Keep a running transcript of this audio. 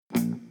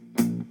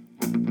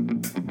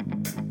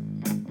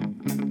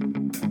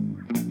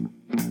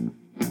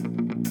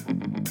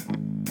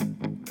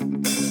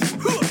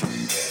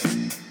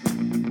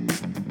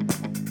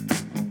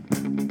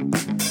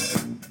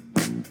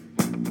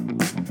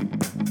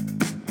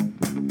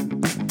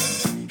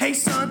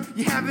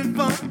You having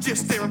fun?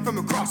 Just staring from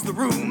across the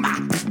room.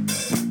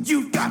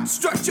 You've got to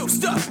strut your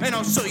stuff, and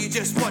I'll show you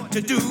just what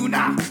to do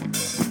now.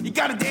 You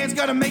gotta dance,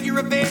 gotta make your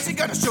advance, you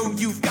gotta show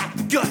you've got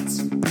the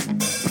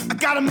guts. I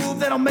got a move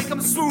that'll make them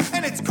swoop,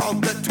 and it's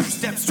called the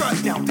two-step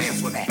strut. Now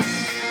dance with me.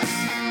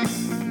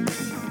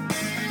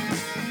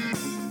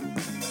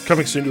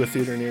 Coming soon to a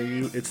theater near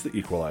you, it's the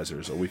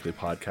Equelizers, a weekly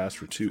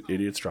podcast where two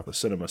idiots drop a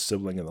cinema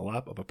sibling in the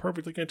lap of a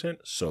perfectly content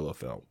solo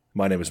film.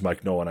 My name is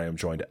Mike Knoll, and I am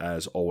joined,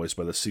 as always,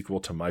 by the sequel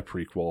to my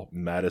prequel,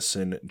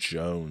 Madison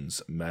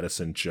Jones.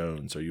 Madison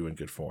Jones, are you in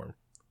good form?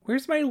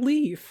 Where's my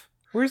leaf?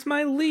 Where's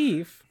my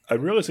leaf?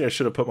 I'm realizing I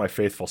should have put my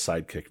faithful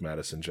sidekick,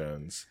 Madison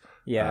Jones,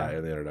 in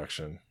the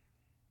introduction.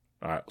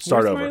 All right,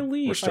 start over. Where's my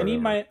leaf?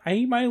 I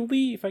need my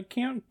leaf. I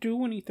can't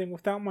do anything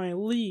without my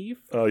leaf.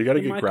 Oh, you got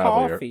to get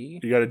gravellier. Coffee.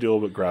 You got to do a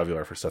little bit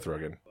gravellier for Seth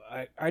Rogen.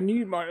 I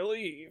need my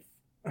leaf.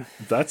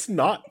 That's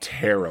not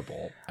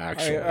terrible,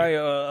 actually.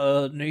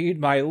 I need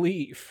my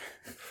leaf.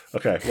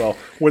 Okay, well,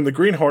 when the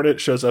Green Hornet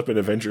shows up in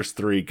Avengers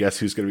 3, guess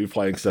who's going to be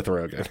playing Seth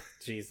Rogen?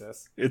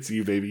 Jesus. It's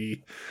you,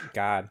 baby.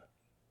 God.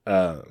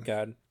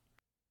 God.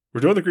 We're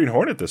doing the Green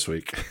Hornet this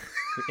week.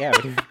 Yeah,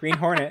 we're doing Green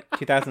Hornet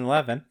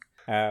 2011.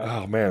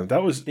 Oh, man,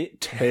 that was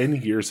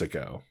 10 years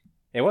ago.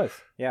 It was,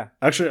 yeah.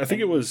 Actually, I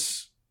think it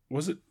was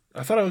it?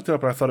 I thought I looked it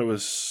up, and I thought it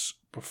was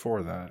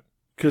before that.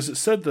 Because it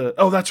said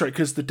that's right,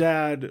 because the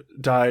dad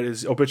died,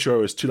 his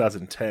obituary was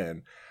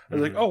 2010. I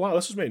was like, oh, wow,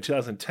 this was made in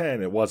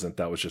 2010. It wasn't.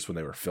 That was just when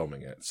they were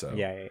filming it. So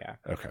Yeah.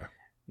 Okay.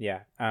 Yeah.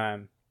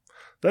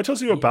 That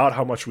tells you about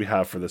how much we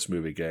have for this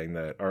movie, gang,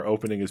 that our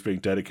opening is being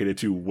dedicated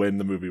to when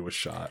the movie was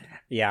shot.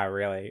 Yeah,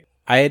 really.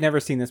 I had never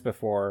seen this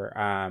before,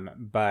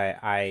 but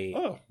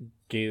I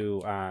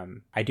do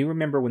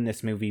remember when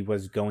this movie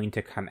was going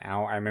to come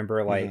out. I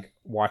remember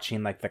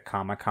watching the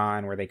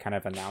Comic-Con where they kind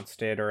of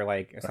announced it or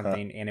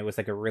something, and it was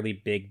a really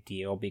big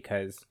deal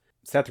because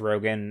Seth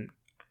Rogen,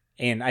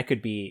 and I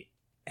could be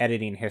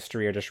editing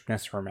history or just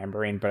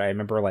misremembering, but I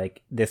remember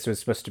this was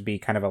supposed to be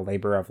kind of a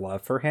labor of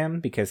love for him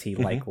because he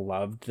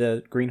loved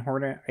the Green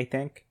Hornet, I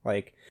think,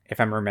 if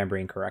I'm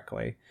remembering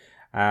correctly.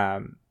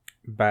 But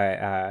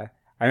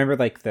I remember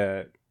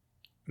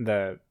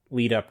the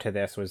lead up to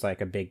this was a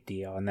big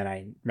deal, and then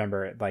I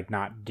remember it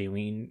not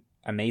doing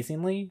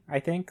amazingly, I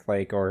think,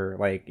 or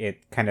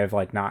it kind of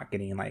not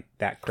getting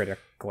that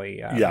critically.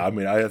 Yeah, I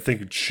mean, I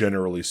think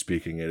generally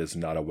speaking, it is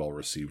not a well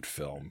received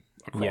film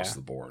across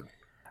the board.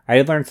 I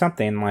had learned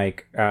something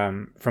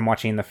from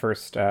watching the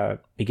first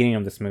beginning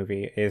of this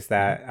movie is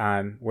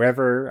that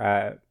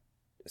wherever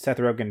Seth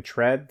Rogen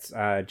treads,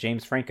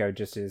 James Franco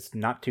just is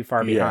not too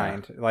far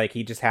behind.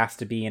 He just has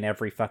to be in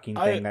every fucking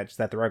thing that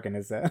Seth Rogen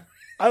is in.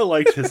 I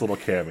liked his little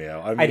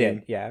cameo. I mean, I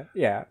did,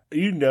 yeah.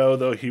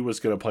 Though, he was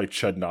going to play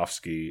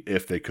Chudnovsky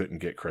if they couldn't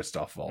get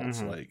Christoph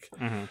Waltz.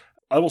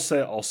 I will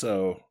say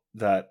also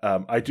that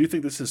I do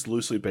think this is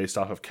loosely based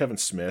off of Kevin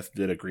Smith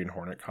did a Green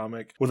Hornet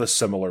comic with a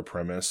similar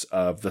premise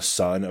of the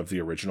son of the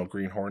original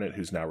Green Hornet,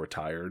 who's now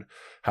retired,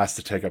 has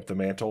to take up the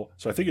mantle.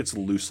 So I think it's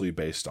loosely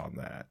based on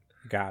that.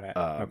 Got it.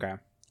 Okay.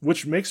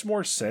 Which makes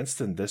more sense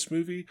than this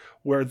movie,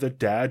 where the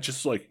dad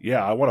just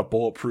I want a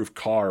bulletproof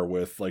car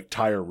with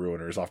tire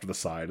ruiners off to the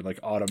side and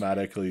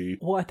automatically.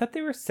 Well, I thought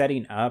they were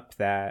setting up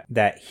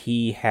that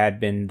he had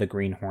been the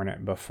Green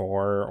Hornet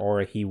before,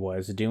 or he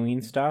was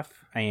doing stuff.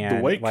 And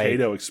the way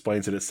Kato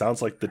explains it, it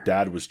sounds like the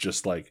dad was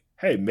just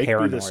hey, make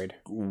paranoid. me this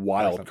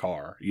wild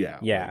car. Yeah.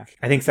 Yeah.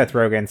 I think Seth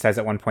Rogen says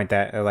at one point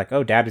that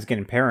oh, dad is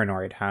getting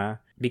paranoid, huh?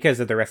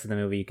 Because of the rest of the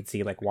movie, you could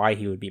see why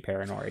he would be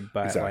paranoid,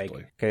 but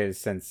exactly. Because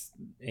since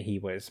he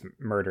was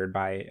murdered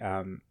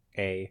by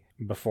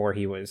before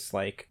he was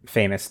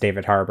famous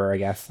David Harbour, I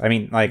guess. I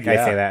mean, I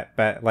say that,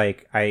 but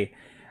I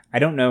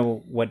don't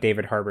know what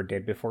David Harbour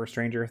did before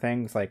Stranger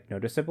Things,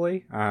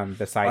 noticeably.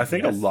 Besides, I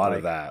think a lot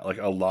of that,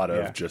 a lot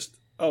of just.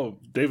 Oh,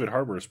 David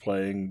Harbour is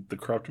playing the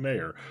corrupt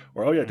mayor.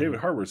 Or, David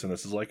Harbour's in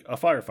this as a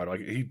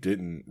firefighter. He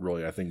didn't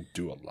really, I think,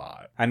 do a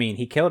lot. I mean,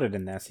 he killed it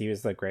in this. He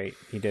was great.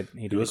 He did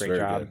a great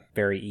job. Good.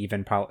 Very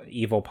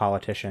evil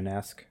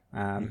politician-esque.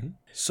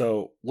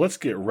 So let's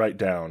get right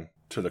down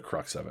to the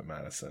crux of it,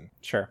 Madison.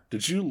 Sure.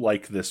 Did you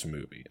like this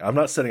movie? I'm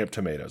not setting up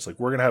tomatoes.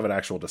 We're going to have an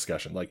actual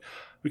discussion.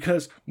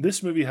 Because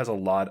this movie has a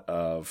lot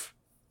of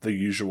the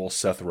usual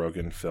Seth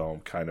Rogen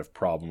film kind of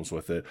problems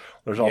with it.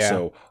 There's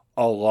also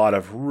a lot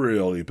of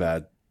really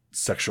bad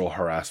sexual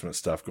harassment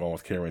stuff going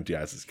with Cameron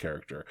Diaz's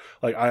character.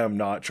 I am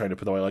not trying to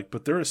put that way,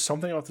 but there is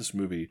something about this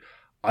movie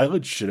I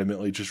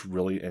legitimately just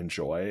really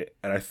enjoy,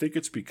 and I think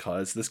it's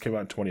because this came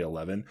out in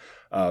 2011.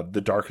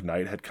 The Dark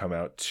Knight had come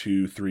out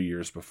 2-3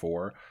 years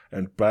before,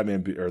 and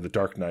The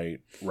Dark Knight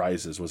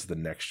Rises was the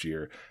next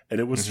year, and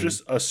it was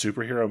just a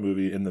superhero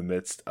movie in the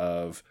midst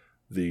of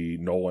the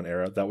Nolan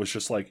era that was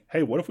just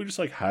hey, what if we just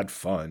had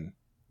fun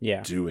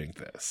doing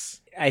this?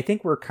 I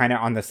think we're kind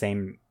of on the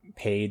same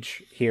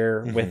page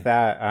here with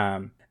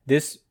that.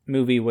 This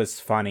movie was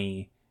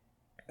funny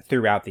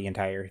throughout the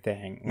entire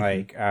thing.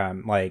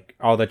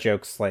 All the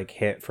jokes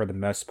hit for the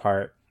most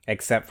part,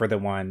 except for the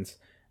ones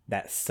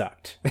that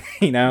sucked,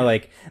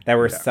 that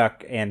were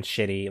suck and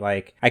shitty.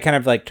 I kind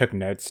of took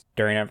notes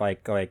during it,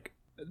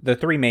 the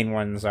three main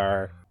ones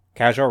are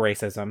casual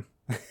racism.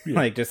 Yeah,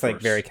 like just like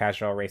very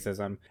casual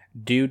racism.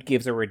 Dude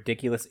gives a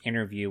ridiculous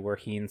interview where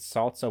he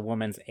insults a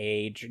woman's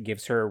age,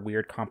 gives her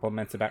weird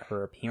compliments about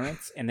her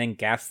appearance, and then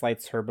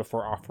gaslights her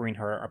before offering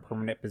her a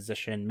permanent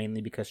position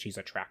mainly because she's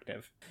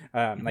attractive.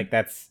 Like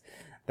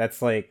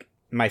that's like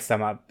my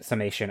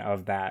summation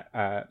of that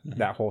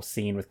that whole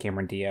scene with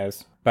Cameron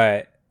Diaz.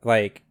 But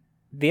like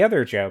the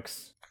other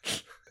jokes,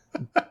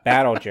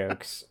 battle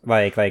jokes,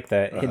 like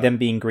them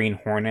being Green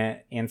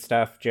Hornet and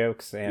stuff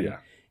jokes, and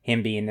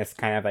him being this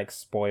kind of like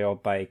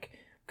spoiled, like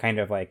kind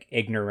of like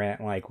ignorant,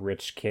 like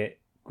rich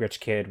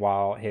kid,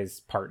 while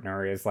his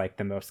partner is like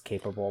the most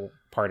capable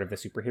part of the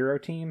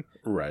superhero team.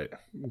 Right.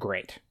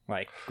 Great.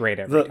 Like great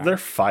every time. Their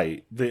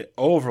fight, the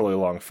overly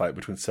long fight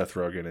between Seth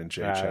Rogen and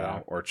Jay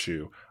Chow or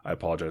Chu. I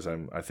apologize.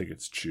 I think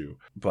it's Chu.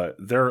 But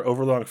their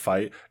overly long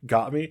fight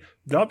got me,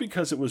 not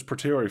because it was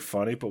particularly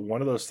funny, but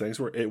one of those things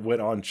where it went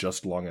on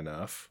just long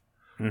enough.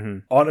 Mm-hmm.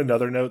 On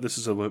another note, this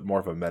is a bit more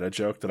of a meta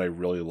joke that I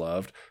really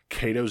loved.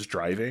 Kato's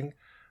driving,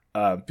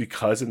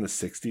 because in the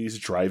 60s,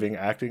 driving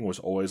acting was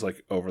always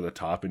like over the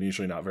top and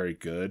usually not very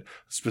good.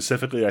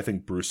 Specifically, I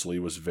think Bruce Lee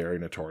was very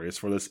notorious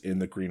for this in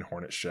the Green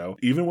Hornet show.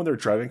 Even when they're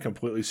driving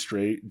completely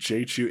straight,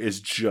 Jay Chu is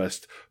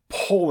just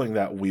pulling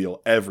that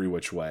wheel every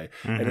which way.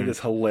 Mm-hmm. And it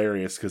is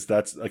hilarious because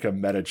that's like a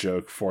meta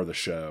joke for the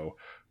show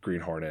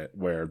Green Hornet,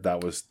 where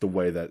that was the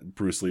way that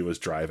Bruce Lee was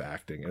drive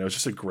acting. And it was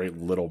just a great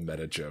little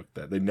meta joke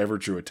that they never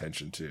drew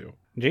attention to.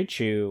 Jay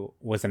Chu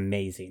was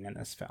amazing in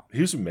this film.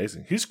 He's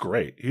amazing. He's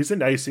great. He's in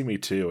Now You See Me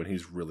Too, and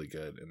he's really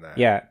good in that.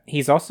 Yeah,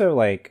 he's also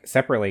like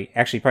separately,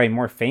 actually probably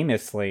more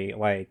famously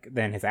like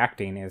than his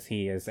acting is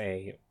he is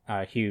a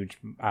huge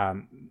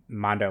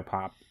mondo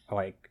pop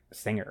like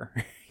singer,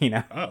 you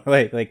know? Oh.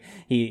 like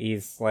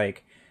he's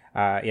like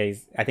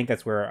he's, I think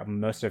that's where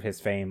most of his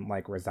fame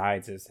like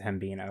resides, is him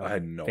being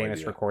a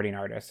famous recording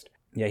artist.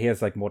 Yeah, he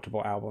has like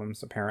multiple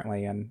albums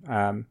apparently, and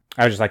I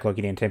was just like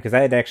looking into him because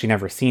I had actually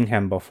never seen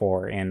him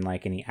before in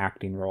like any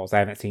acting roles. I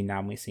haven't seen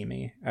Now We See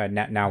Me,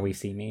 Now We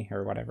See Me,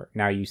 or whatever.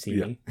 Now You See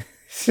Me,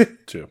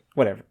 two,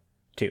 whatever,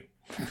 two.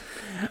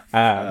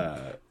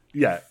 But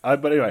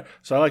anyway,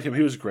 so I like him.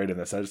 He was great in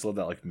this. I just love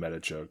that like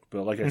meta joke.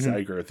 But like I said, I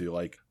agree with you.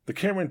 Like the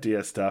Cameron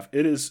Diaz stuff,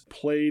 it is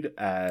played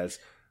as,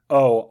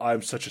 oh,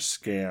 I'm such a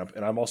scamp,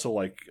 and I'm also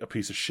like a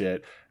piece of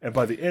shit. And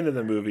by the end of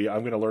the movie,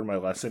 I'm going to learn my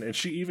lesson. And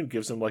she even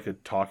gives him like a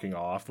talking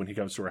off when he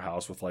comes to her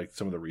house with like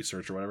some of the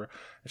research or whatever.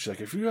 And she's like,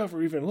 if you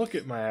ever even look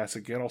at my ass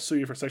again, I'll sue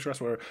you for sexual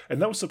harassment or whatever.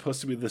 And that was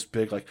supposed to be this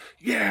big like,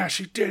 yeah,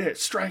 she did it,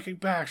 striking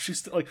back.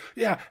 She's like,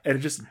 yeah. And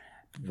it just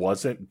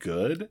wasn't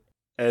good.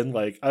 And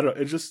like, I don't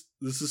know, this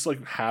is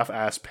like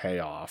half-ass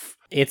payoff.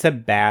 It's a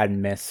bad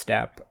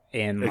misstep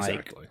in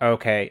like,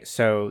 okay,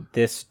 so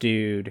this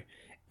dude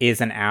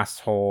is an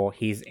asshole,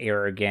 he's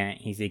arrogant,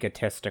 he's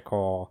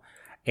egotistical,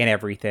 and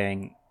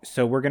everything.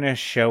 So we're going to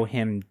show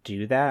him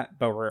do that,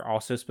 but we're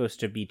also supposed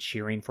to be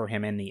cheering for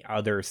him in the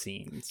other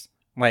scenes.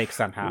 Like,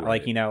 somehow. Right.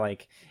 Like, you know,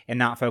 like, and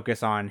not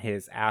focus on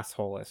his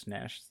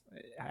assholishness.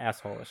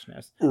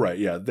 Right,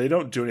 yeah. They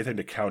don't do anything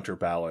to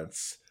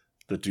counterbalance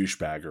the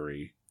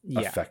douchebaggery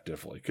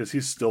effectively, because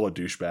he's still a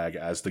douchebag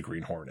as the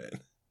Green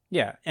Hornet.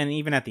 Yeah, and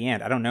even at the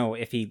end, I don't know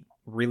if he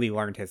really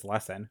learned his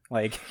lesson,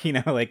 like, you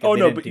know, like, oh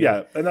no, but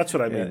yeah, and that's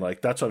what I mean.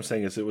 Like, that's what I'm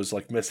saying, is it was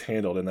like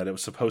mishandled, and that it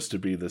was supposed to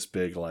be this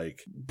big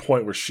like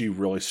point where she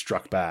really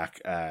struck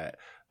back at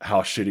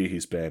how shitty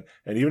he's been.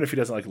 And even if he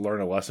doesn't like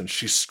learn a lesson,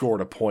 she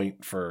scored a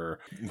point for,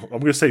 I'm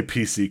gonna say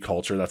PC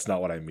culture, that's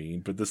not what I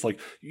mean, but this like,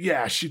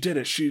 yeah, she did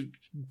it, she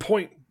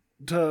point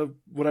to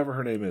whatever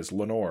her name is,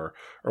 Lenore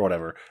or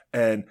whatever,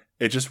 and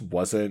it just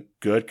wasn't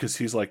good, because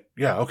he's like,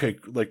 yeah, okay,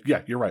 like,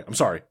 yeah, you're right, I'm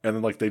sorry, and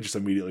then like they just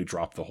immediately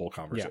dropped the whole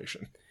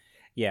conversation.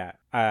 Yeah.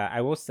 I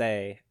will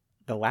say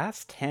the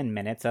last 10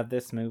 minutes of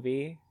this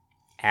movie,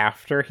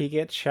 after he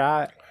gets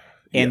shot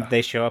and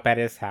they show up at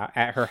his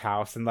at her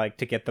house and like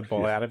to get the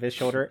bullet out of his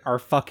shoulder, are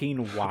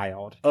fucking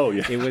wild. Oh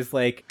yeah, it was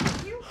like,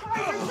 you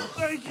guys,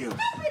 thank you,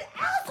 stupid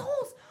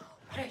assholes.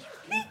 What are you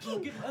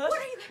thinking? What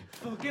are you?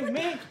 Forgive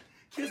me.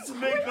 Kiss the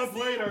makeup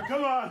later.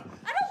 Come on.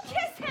 I don't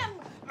kiss him.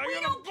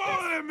 I got a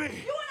bullet in me.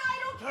 You and I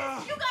don't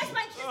kiss. You guys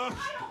might kiss.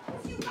 I don't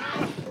kiss you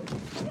guys.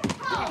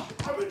 Oh.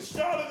 I've been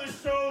shot in the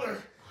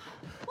shoulder.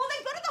 Well,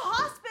 then go to the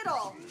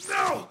hospital.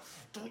 No!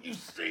 Don't you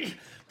see?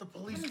 The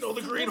police know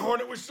the Green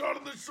Hornet was shot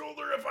in the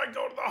shoulder. If I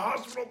go to the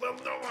hospital,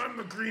 they'll know I'm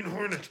the Green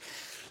Hornet.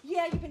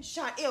 Yeah, you've been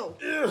shot. Ew.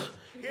 Here's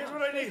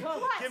what I need.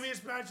 What? Give me a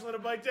spatula to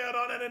bite down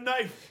on and a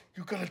knife.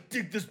 You gotta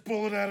dig this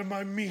bullet out of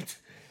my meat.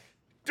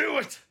 Do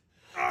it.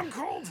 I'm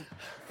cold.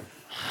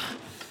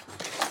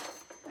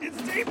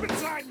 It's deep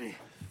inside me.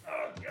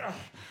 Oh, God.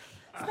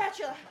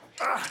 Spatula.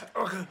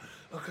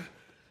 Okay.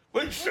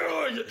 Wait.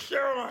 sterilize it.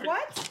 Sterilize.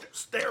 What?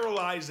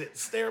 Sterilize it.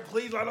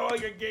 Please, I don't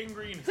like a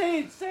gangrene. Say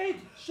it.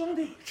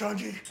 Shandy.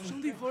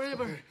 Shandy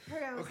forever.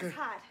 Hurry on, Okay. it's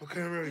hot.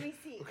 Okay, I'm ready. Let me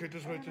see. Okay,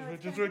 just wait.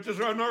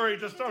 I'm not ready.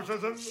 Just stop.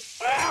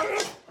 Ah,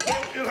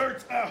 it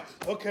hurts. Ah,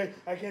 okay,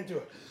 I can't do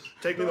it.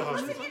 Take me to the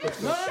hospital.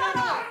 Shut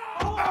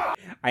up!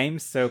 I am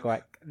so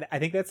glad. I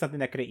think that's something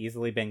that could have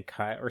easily been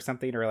cut or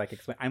something, or like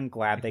explain. I'm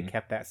glad they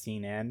kept that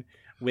scene in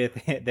with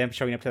them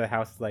showing up to the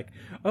house like,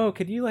 oh,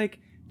 could you like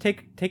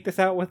take this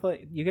out with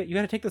like you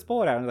got to take this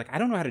bullet out, and like, I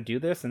don't know how to do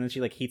this, and then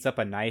she like heats up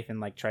a knife and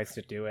like tries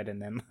to do it,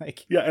 and then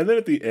like and then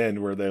at the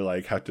end where they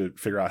like have to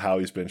figure out how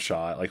he's been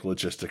shot, like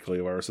logistically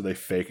or whatever, so they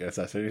fake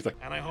assassinate. He's like,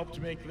 And I hope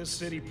to make this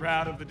city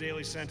proud of the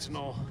Daily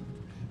Sentinel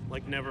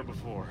like never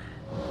before.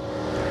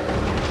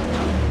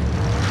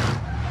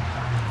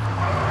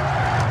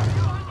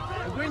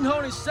 The Green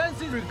Hornet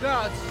sends its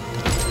regards.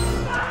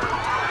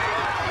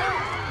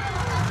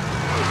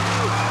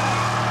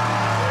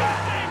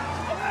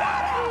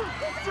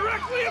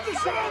 Directly at the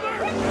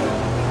shoulder!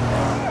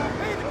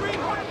 Hey, the Green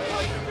Hornet! Get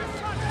me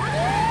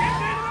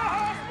to the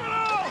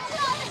hospital!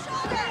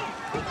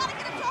 We gotta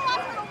get him to the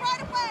hospital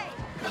right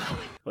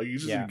away! like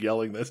he's just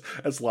yelling this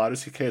as loud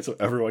as he can so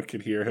everyone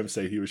can hear him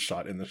say he was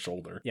shot in the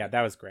shoulder. Yeah,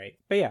 that was great.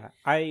 But yeah,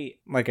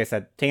 like I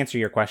said, to answer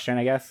your question,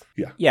 I guess.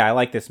 Yeah, I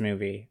like this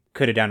movie.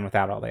 Could have done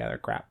without all the other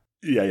crap.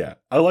 Yeah.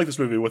 I like this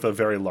movie with a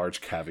very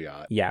large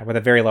caveat. Yeah, with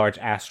a very large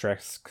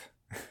asterisk.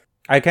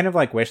 I kind of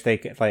like wish they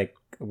could like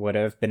would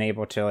have been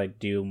able to like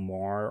do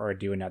more or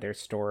do another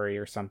story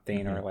or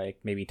something, or like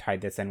maybe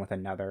tied this in with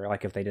another,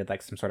 like if they did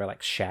like some sort of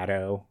like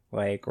shadow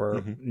like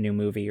or new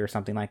movie or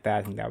something like that.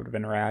 I think that would have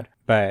been rad.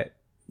 But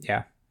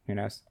yeah, who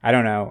knows? I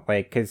don't know,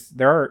 like because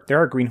there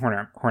are Green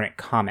Hornet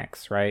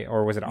comics, right?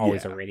 Or was it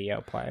always a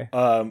radio play?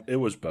 It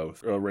was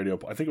both radio.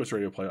 I think it was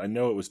radio play. I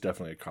know it was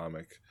definitely a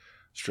comic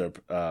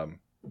strip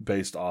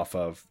based off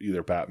of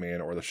either Batman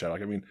or the Shadow. I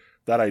mean,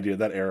 that idea,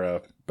 that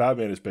era,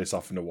 Batman is based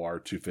off of noir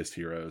Two-Faced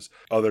heroes.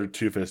 Other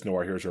Two-Faced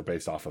noir heroes are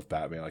based off of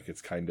Batman. Like,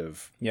 it's kind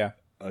of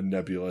a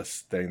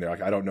nebulous thing there.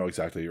 Like, I don't know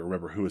exactly,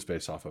 remember who is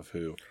based off of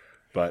who.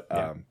 But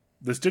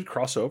this did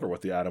cross over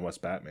with the Adam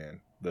West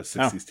Batman, the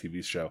 60s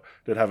TV show.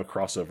 Did have a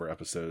crossover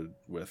episode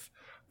with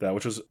that,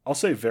 which was, I'll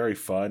say, very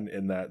fun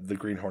in that the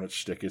Green Hornet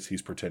shtick is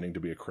he's pretending to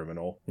be a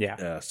criminal.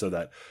 So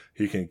that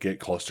he can get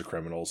close to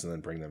criminals and then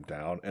bring them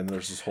down. And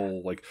there's this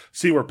whole, like,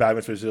 scene where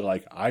Batman's basically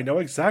like, I know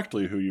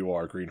exactly who you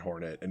are, Green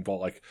Hornet. And,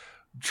 like,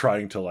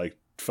 trying to, like,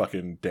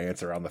 fucking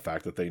dance around the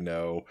fact that they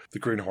know the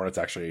Green Hornet's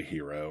actually a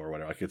hero or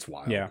whatever. Like, it's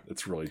wild.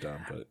 It's really dumb.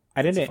 But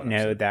I didn't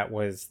know that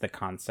was the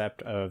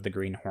concept of the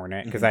Green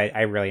Hornet, because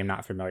I really am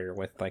not familiar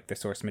with like the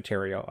source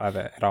material of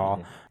it at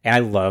all. And I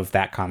love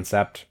that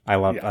concept. I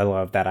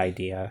love that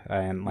idea,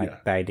 and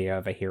like the idea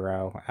of a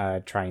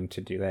hero trying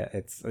to do that.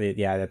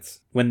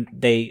 That's when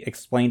they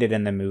explained it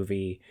in the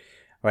movie,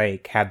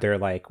 like had their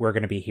like we're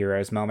gonna be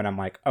heroes moment. I'm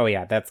like, oh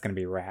yeah, that's gonna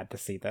be rad to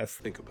see this.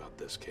 Think about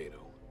this,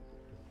 Kato.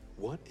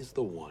 What is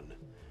the one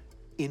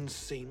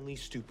insanely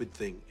stupid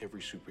thing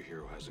every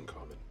superhero has in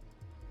common?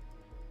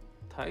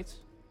 Tights?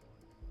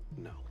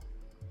 No.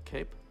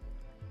 Cape?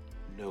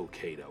 No,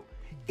 Kato.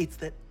 It's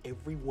that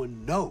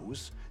everyone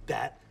knows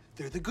that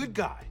they're the good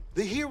guy,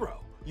 the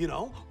hero. You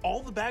know,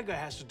 all the bad guy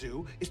has to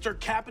do is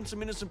start capping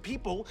some innocent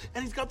people,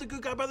 and he's got the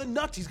good guy by the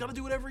nuts. He's got to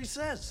do whatever he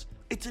says.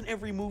 It's in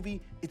every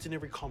movie. It's in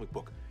every comic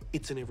book.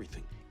 It's in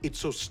everything. It's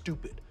so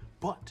stupid.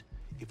 But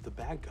if the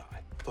bad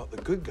guy thought the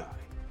good guy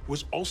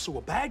was also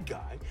a bad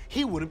guy,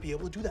 he wouldn't be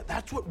able to do that.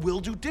 That's what we'll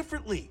do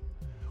differently.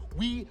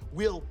 We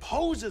will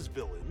pose as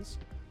villains,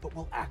 but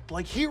we'll act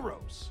like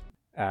heroes.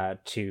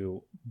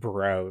 To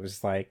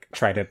bros, like,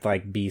 try to,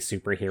 like, be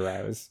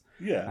superheroes.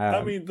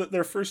 I mean,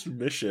 their first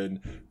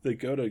mission, they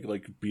go to,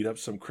 like, beat up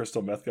some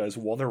crystal meth guys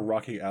while they're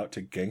rocking out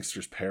to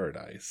Gangster's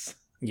Paradise.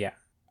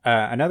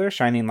 Another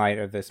shining light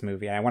of this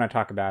movie, and I want to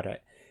talk about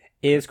it,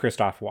 is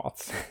Christoph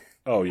Waltz.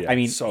 Oh, yeah. I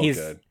mean, so he's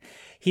good.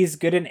 He's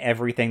good in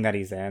everything that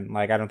he's in.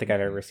 Like, I don't think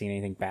I've ever seen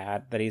anything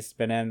bad that he's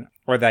been in,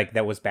 or like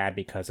that was bad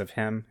because of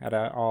him at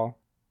all.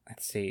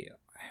 Let's see.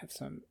 I have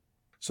some.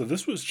 So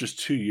this was just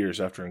 2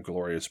 years after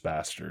Inglourious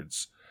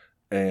Bastards,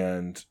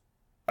 and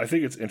I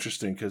think it's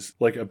interesting because,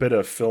 like, a bit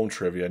of film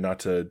trivia, not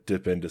to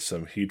dip into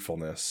some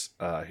heedfulness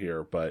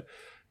here, but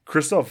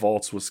Christoph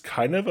Waltz was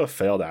kind of a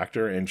failed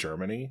actor in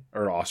Germany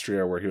or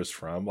Austria, where he was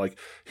from. Like,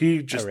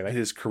 he just,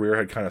 his career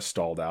had kind of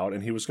stalled out,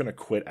 and he was going to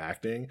quit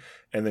acting.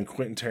 And then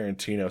Quentin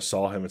Tarantino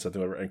saw him in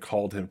something and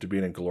called him to be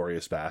in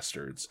Inglourious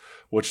Bastards,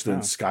 which then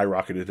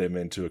skyrocketed him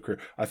into a career.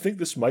 I think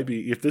this might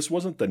be, if this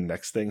wasn't the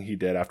next thing he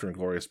did after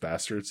Inglourious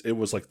Bastards, it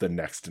was like the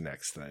next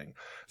thing.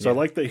 So I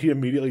like that he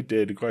immediately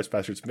did Inglourious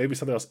Bastards, maybe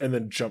something else, and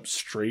then jumped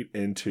straight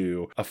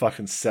into a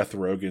fucking Seth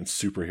Rogen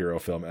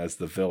superhero film as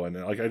the villain.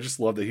 And like, I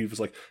just love that he was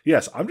like,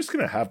 yes, I'm just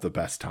going to have the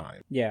best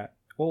time. Yeah.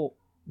 Well,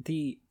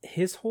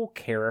 his whole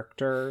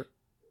character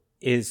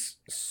is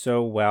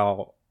so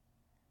well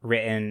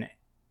written.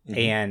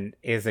 And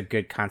is a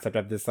good concept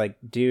of this like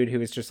dude who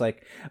is just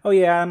like, oh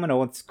yeah, I'm an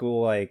old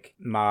school like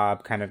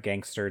mob kind of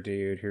gangster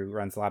dude who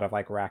runs a lot of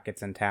like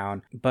rackets in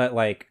town, but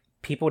like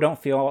people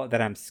don't feel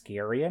that I'm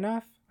scary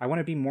enough. I want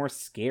to be more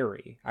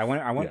scary. I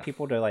want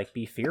people to like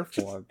be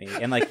fearful of me.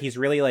 And like he's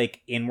really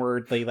like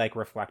inwardly like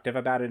reflective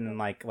about it and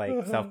like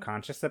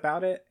self-conscious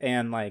about it.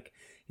 And like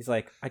he's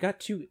like, I got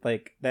two,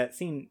 like that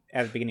scene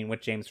at the beginning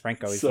with James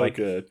Franco. He's so like,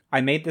 good. I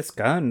made this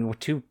gun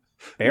with 2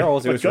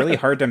 barrels. It was really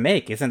hard to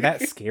make. Isn't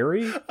that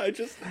scary?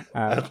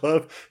 I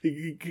love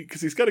because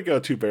he's got to go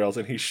 2 barrels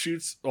and he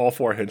shoots all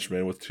 4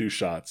 henchmen with 2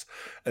 shots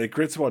and he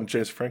grits one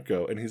James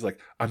Franco and he's like,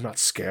 I'm not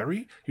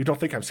scary? You don't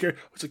think I'm scary?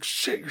 It's like,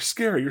 shit, you're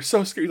scary. You're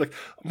so scary. He's like,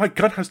 my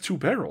gun has 2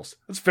 barrels.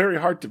 It's very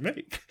hard to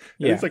make.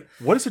 And he's like,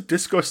 what is a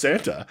Disco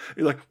Santa?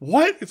 He's like,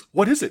 what?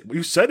 What is it?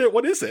 You said it.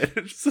 What is it?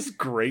 It's just this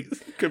great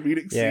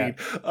comedic scene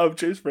of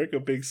James Franco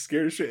being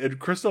scared as shit and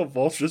Christoph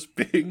Waltz just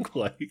being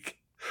like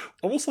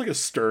almost like a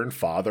stern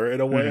father in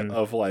a way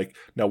of like,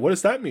 now what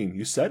does that mean?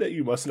 You said it,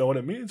 you must know what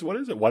it means. What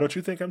is it? Why don't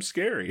you think I'm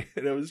scary?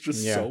 And it was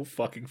just so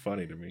fucking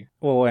funny to me.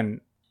 Well, and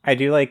I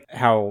do like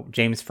how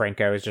James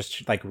Franco is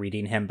just like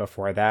reading him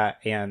before that,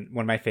 and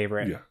one of my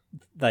favorite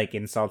like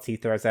insults he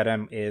throws at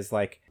him is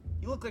like,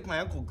 you look like my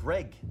Uncle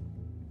Greg.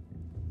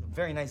 A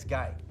very nice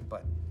guy,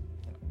 but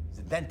you know, he's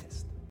a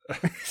dentist.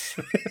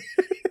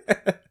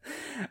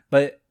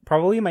 But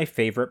probably my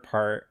favorite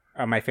part,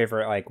 my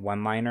favorite like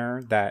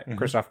one-liner that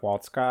Christoph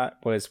Waltz got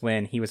was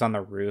when he was on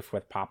the roof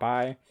with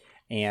Popeye,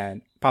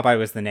 and Popeye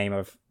was the name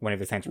of one of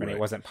his henchmen. It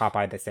wasn't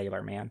Popeye the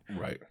Sailor Man.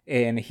 Right.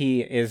 And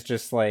he is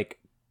just like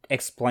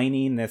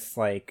explaining this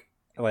like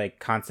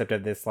concept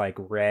of this like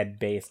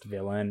red-based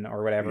villain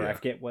or whatever. I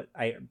forget what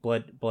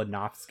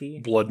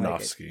Bludnowski.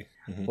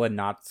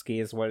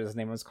 Bludnowski is what his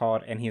name was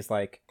called, and he's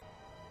like,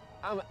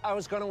 I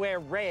was gonna wear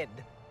red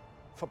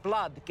for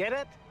blood. Get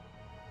it?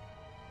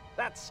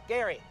 That's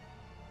scary.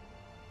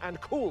 And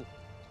cool.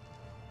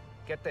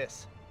 Get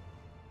this.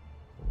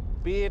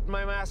 Be it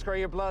my mask or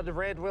your blood,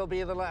 red will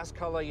be the last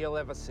color you'll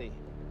ever see.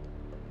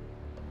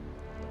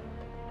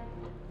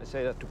 I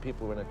say that to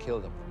people when I kill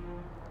them.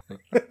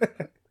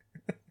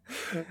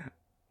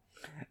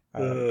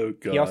 Oh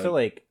god. He also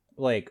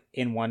like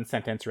in one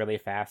sentence really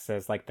fast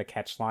says like the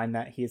catch line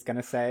that he's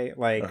gonna say,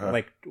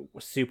 like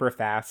super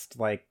fast,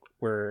 like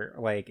where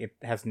like it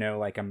has no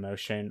like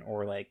emotion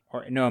or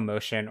no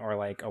emotion or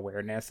like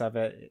awareness of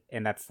it,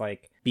 and that's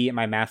like, be it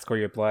my mask or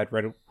your blood,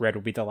 red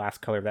will be the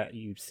last color that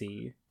you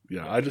see.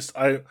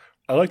 I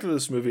liked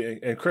this movie,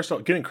 and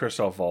getting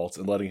Christoph Waltz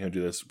and letting him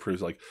do this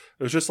proves like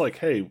it was just like,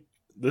 hey,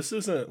 this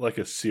isn't like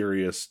a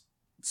serious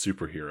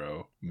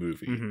superhero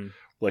movie.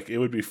 Like, it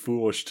would be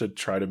foolish to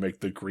try to make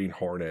the Green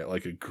Hornet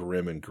like a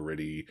grim and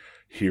gritty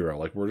hero.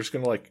 Like, we're just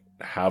gonna like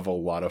have a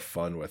lot of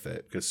fun with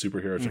it because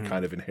superheroes are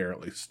kind of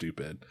inherently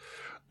stupid.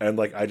 And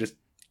like, I just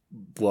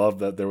love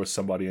that there was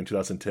somebody in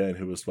 2010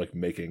 who was like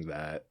making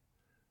that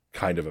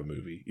kind of a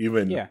movie,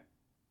 even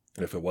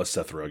if it was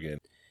Seth Rogen.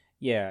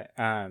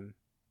 I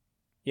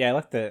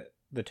like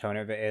the tone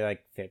of it. It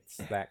like fits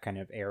that kind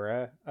of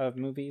era of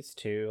movies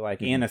too.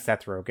 Like in a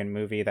Seth Rogen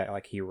movie that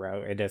like he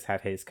wrote, it does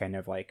have his kind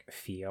of like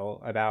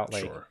feel about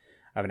like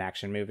of an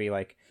action movie.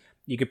 Like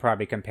you could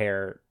probably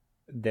compare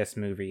this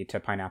movie to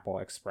Pineapple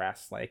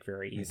Express like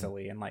very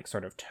easily and like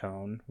sort of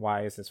tone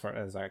wise as far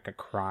as like a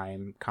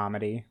crime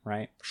comedy,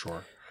 right?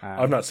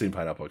 I've not seen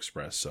Pineapple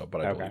Express,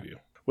 but I believe you.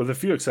 With a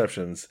few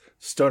exceptions,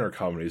 stoner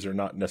comedies are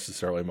not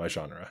necessarily my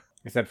genre.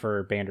 Except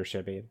for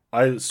Bandersnatch.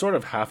 I sort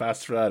of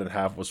half-assed for that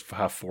and was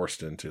half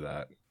forced into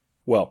that.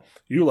 Well,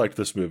 you liked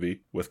this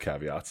movie with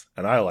caveats,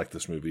 and I liked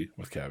this movie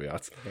with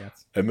caveats.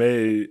 It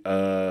may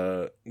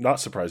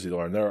not surprise you to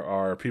learn there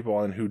are people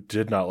on who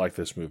did not like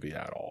this movie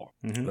at all.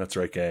 That's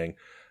right, gang.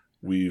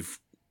 We've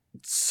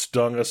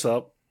stung us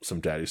up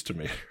some daddy's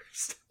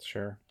tomatoes.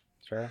 Sure.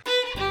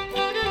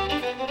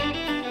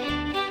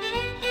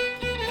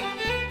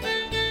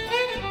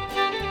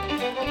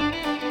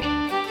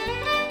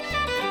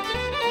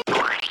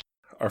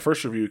 Our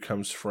first review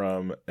comes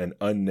from an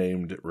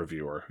unnamed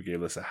reviewer who gave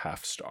this a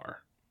 0.5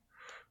 star.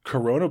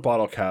 Corona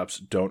bottle caps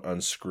don't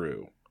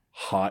unscrew.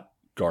 Hot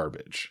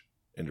garbage.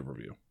 End of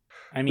review.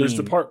 I mean, there's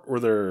the part where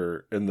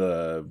they're in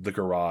the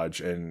garage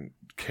and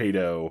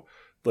Kato,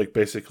 like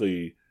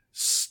basically,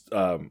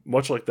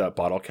 much like that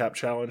bottle cap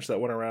challenge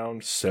that went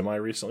around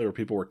semi-recently where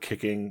people were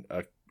kicking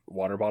a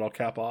water bottle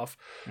cap off,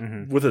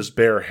 with his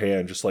bare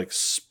hand just like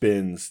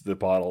spins the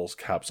bottles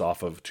caps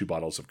off of 2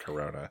 bottles of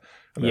Corona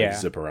and then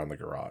zip around the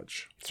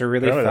garage. It's a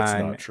really fun. That's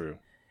not true.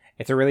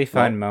 It's a really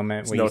fun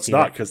moment. No, it's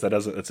not, because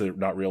it's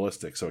not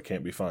realistic, so it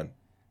can't be fun.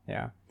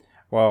 Yeah.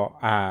 Well,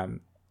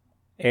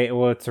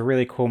 it's a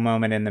really cool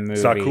moment in the movie.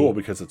 It's not cool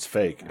because it's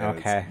fake.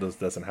 And this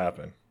doesn't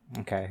happen.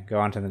 Okay, go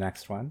on to the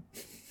next one.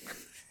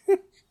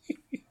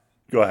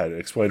 Go ahead,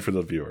 explain for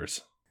the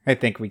viewers. I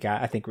think we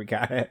got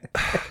it.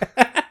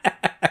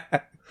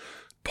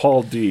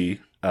 Paul D,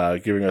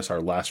 giving us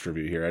our last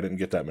review here. I didn't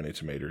get that many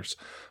tomatoes,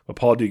 but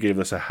Paul D gave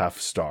this a 0.5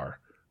 star.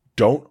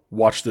 Don't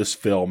watch this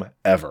film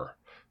ever.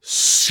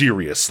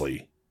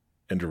 Seriously.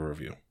 End of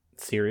review.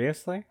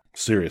 Seriously?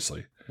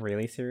 Seriously.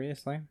 Really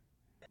seriously?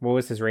 What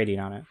was his rating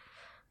on it?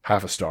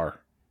 0.5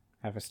 star.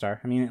 0.5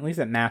 star. I mean, at least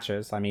it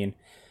matches. I mean,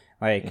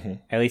 like,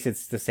 at least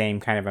it's the same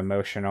kind of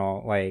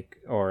emotional, like,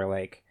 or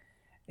like,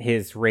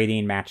 his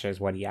rating matches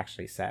what he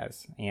actually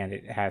says, and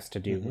it has to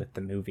do with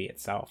the movie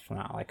itself,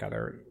 not like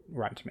other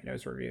Rotten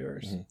Tomatoes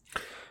reviewers.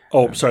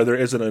 Oh, sorry. There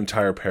is an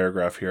entire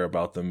paragraph here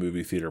about the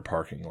movie theater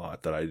parking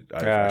lot that I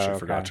actually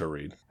forgot to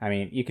read. I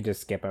mean, you could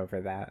just skip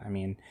over that. I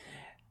mean,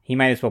 he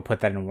might as well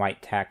put that in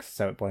white text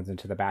so it blends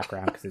into the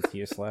background because it's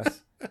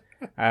useless.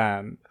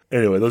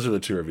 Anyway, those are the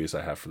 2 reviews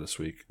I have for this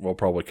week. We'll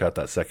probably cut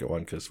that second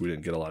one because we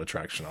didn't get a lot of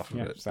traction off of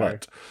it. Sorry.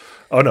 But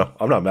oh no,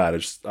 I'm not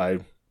mad.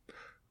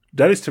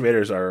 Daddy's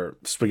Tomatoes are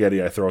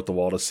spaghetti I throw at the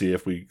wall to see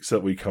if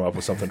we come up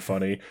with something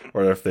funny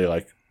or if they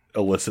like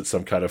elicit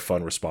some kind of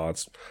fun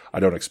response. I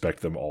don't expect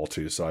them all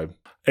to.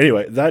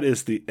 Anyway, that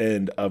is the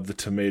end of the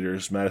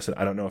Tomatoes. Madison,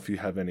 I don't know if you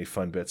have any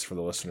fun bits for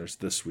the listeners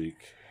this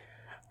week.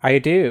 I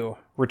do.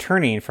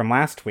 Returning from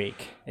last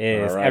week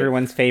is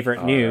everyone's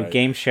favorite new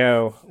game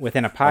show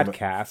within a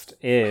podcast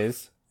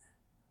is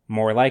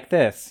More Like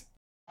This.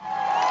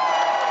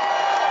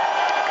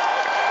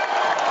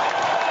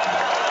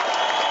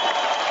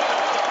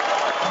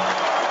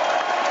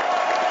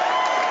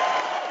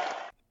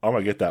 I'm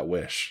going to get that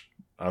wish.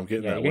 I'm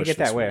getting that wish. You're going to get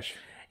that wish.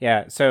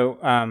 Yeah, so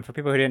for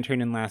people who didn't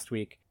tune in last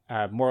week,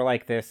 More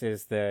Like This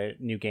is the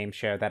new game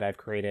show that I've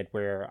created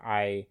where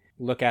I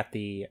look at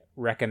the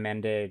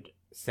recommended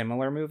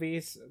similar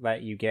movies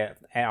that you get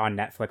on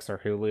Netflix or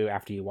Hulu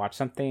after you watch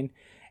something,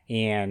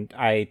 and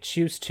I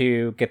choose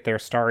to get their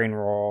starring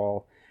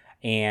role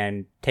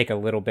and take a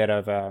little bit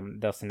of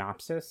the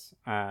synopsis.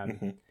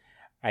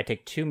 I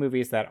take 2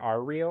 movies that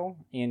are real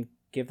and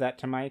give that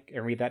to Mike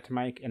and read that to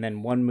Mike, and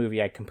then 1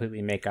 movie I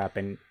completely make up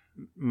and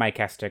Mike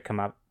has to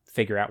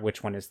figure out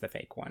which one is the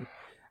fake one.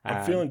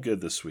 I'm feeling good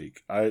this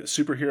week.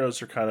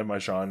 Superheroes are kind of my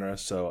genre,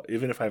 so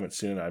even if I haven't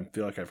seen it, I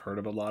feel like I've heard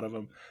of a lot of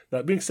them.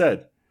 That being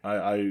said,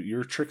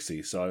 you're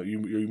tricksy, so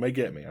you may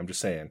get me. I'm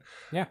just saying.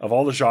 Yeah. Of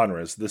all the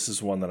genres, this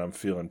is one that I'm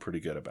feeling pretty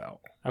good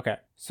about. Okay.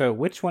 So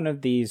which one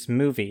of these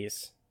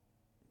movies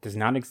does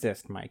not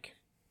exist, Mike?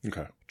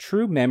 Okay.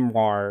 True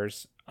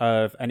Memoirs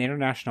of an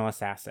International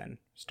Assassin,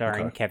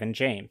 starring Kevin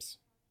James.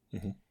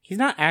 He's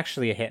not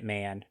actually a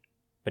hitman,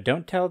 but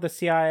don't tell the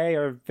CIA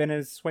or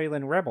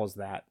Venezuelan rebels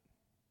that.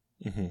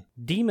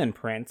 Demon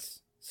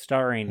Prince,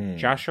 starring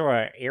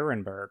Joshua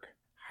Ehrenberg.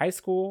 High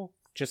school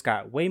just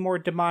got way more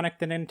demonic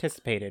than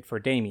anticipated for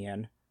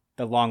Damien,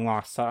 the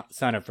long-lost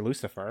son of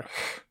Lucifer.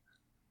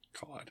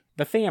 God.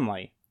 The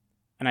Family.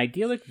 An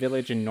idyllic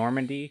village in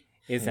Normandy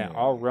isn't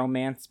all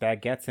romance,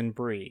 baguettes, and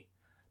brie.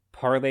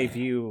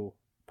 Parlez-vous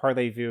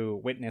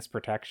witness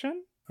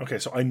protection? Okay,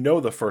 so I know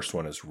the first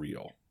one is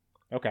real.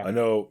 Okay. I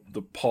know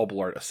the Paul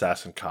Blart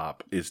Assassin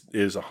Cop is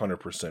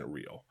 100%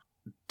 real.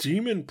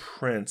 Demon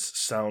Prince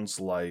sounds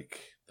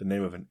like the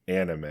name of an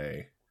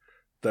anime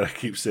that I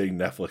keep saying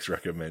Netflix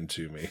recommend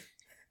to me.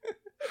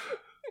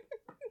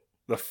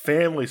 The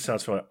Family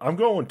sounds familiar. I'm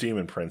going with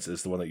Demon Prince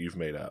is the one that you've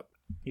made up.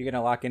 You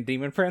gonna lock in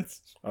Demon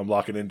Prince? I'm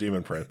locking in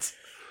Demon Prince.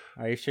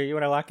 Are you sure you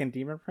want to lock in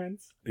Demon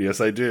Prince? Yes,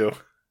 I do.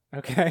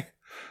 Okay.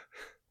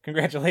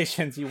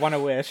 Congratulations, you won a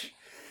wish.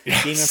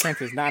 Yes. Demon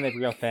Prince is not a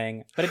real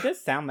thing, but it does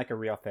sound like a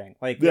real thing.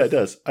 Yeah, it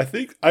does.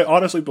 I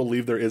honestly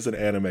believe there is an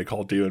anime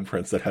called Demon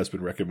Prince that has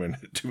been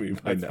recommended to me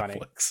by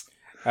Netflix.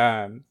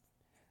 Funny.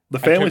 The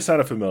Family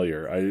sounded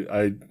familiar.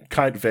 I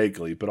kind of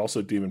vaguely, but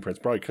also Demon Prince,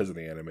 probably because of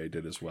the anime,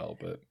 did as well.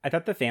 But I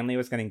thought The Family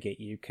was going to get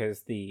you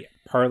because the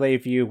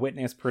Parlez-vous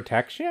witness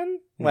protection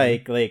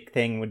like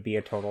thing would be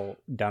a total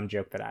dumb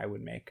joke that I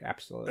would make.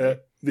 Absolutely.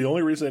 The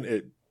only reason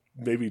it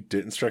maybe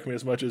didn't strike me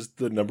as much is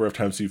the number of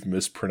times you've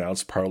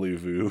mispronounced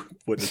Parlez-vous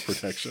witness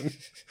protection.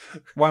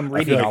 Well, I'm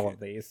reading all of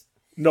these.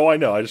 No, I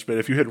know. I just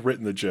meant if you had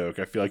written the joke,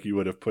 I feel like you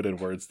would have put in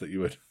words that you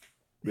would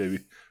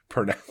maybe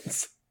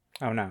pronounce.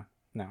 Oh, no.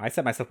 No, I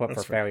set myself up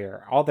for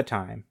failure all the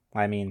time.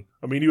 I mean,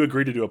 you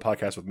agreed to do a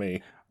podcast with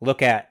me.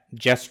 Look at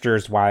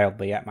gestures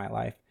wildly at my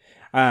life.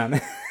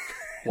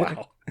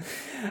 Wow.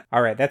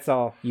 All right, that's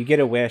all. You get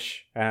a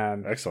wish.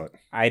 Excellent.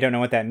 I don't know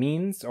what that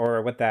means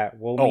or what that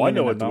will mean. Oh, I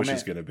know what the wish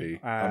is going to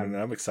be.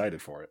 I'm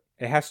excited for it.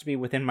 It has to be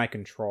within my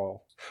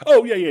control.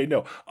 Oh, yeah.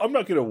 No, I'm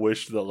not going to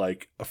wish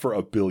that for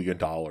 $1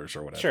 billion or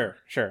whatever.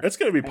 Sure. It's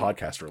going to be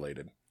podcast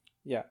related.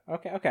 Yeah.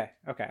 Okay.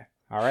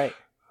 All right.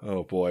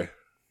 Oh, boy.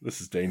 This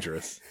is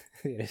dangerous.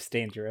 It is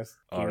dangerous.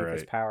 All right.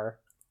 This power.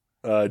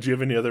 Do you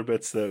have any other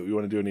bits that we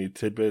want to do? Any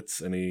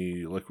tidbits?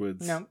 Any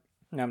liquids?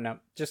 No.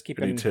 Just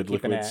keeping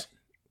liquids?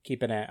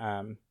 Keeping it.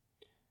 You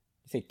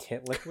say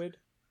tit liquid?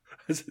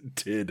 I said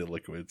tid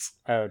liquids.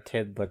 Oh,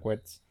 tid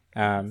liquids.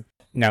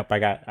 Nope.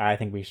 I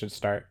think we should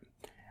start.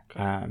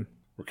 Okay.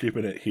 We're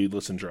keeping it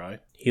heedless and dry.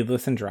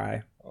 Heedless and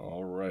dry.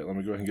 All right. Let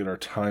me go ahead and get our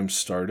time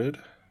started.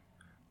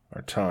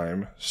 Our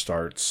time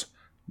starts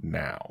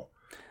now.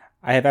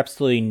 I have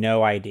absolutely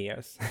no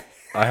ideas.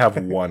 I have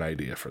one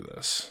idea for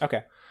this.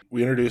 Okay.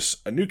 We introduce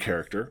a new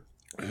character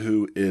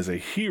who is a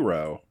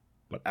hero,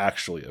 but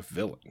actually a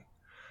villain.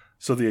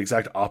 So the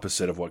exact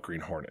opposite of what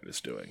Green Hornet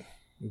is doing.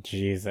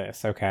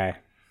 Jesus. Okay.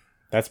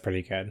 That's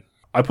pretty good.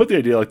 I put the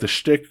idea the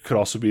shtick could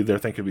also be there. I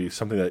think it could be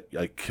something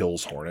that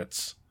kills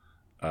hornets.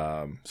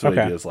 So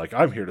the idea is like,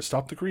 I'm here to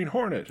stop the Green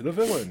Hornet, the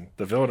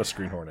villainous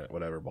Green Hornet,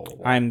 whatever, blah, blah,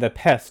 blah. I'm the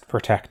pest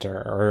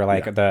protector, or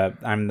like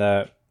I'm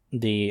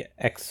the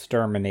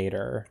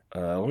exterminator.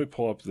 Let me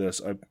pull up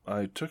this.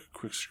 I took a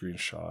quick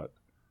screenshot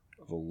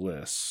of a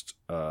list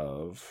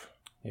of...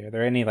 Yeah, are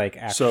there any like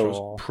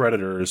actual... So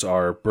predators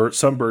are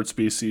some bird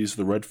species,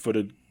 the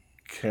red-footed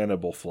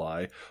cannibal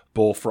fly,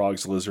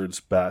 bullfrogs, lizards,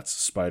 bats,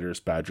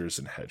 spiders, badgers,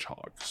 and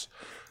hedgehogs.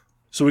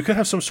 So we could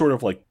have some sort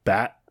of like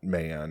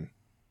Batman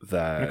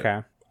that...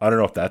 Okay. I don't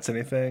know if that's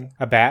anything.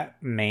 A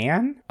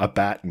Batman? A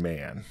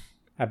Batman.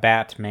 A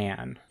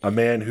Batman. A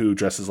man who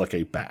dresses like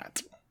a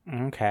bat.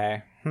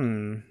 Okay.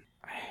 It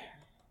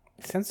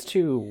sounds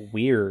too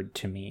weird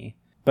to me.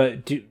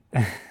 But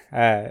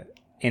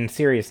in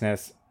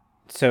seriousness,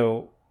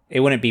 so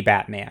it wouldn't be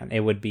Batman. It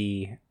would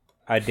be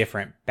a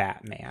different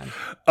Batman.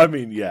 I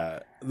mean, yeah,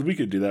 we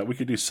could do that. We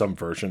could do some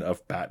version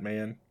of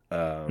Batman.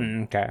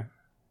 Okay.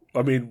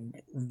 I mean,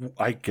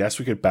 I guess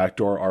we could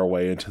backdoor our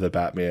way into the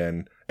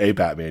Batman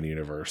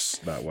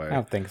universe that way. I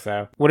don't think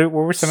so. What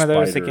were some of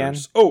those again?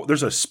 Oh,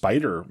 there's a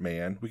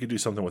Spider-Man. We could do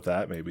something with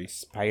that, maybe.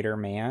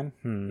 Spider-Man?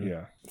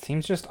 Yeah.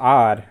 Seems just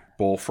odd.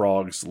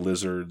 Bullfrogs,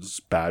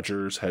 lizards,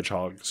 badgers,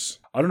 hedgehogs.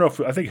 I don't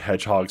know I think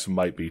hedgehogs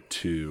might be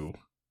too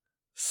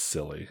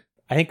silly.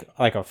 I think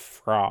like a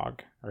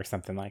frog or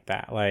something like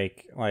that.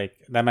 Like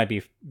that might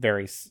be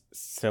very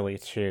silly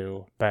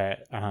too,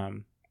 but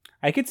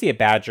I could see a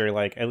badger,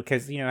 like,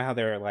 because you know how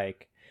they're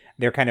like,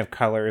 their kind of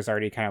colors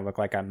already kind of look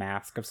like a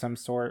mask of some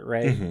sort,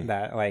 right? Mm-hmm.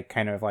 That like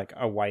kind of like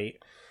a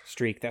white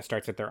streak that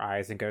starts at their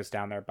eyes and goes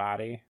down their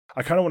body.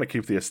 I kind of want to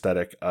keep the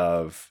aesthetic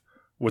of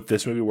with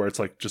this movie where it's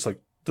like just like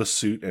the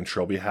suit and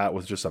trilby hat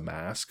with just a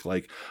mask.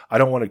 Like I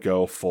don't want to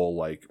go full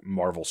like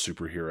Marvel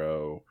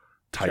superhero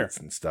tights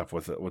and stuff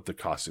with the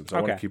costumes.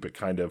 I want to keep it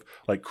kind of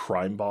like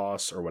Crime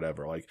Boss or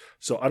whatever. Like,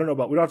 so I don't know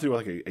about, we don't have to do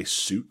like a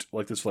suit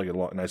like this, like a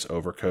nice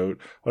overcoat,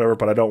 whatever,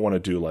 but I don't want to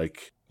do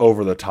like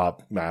over the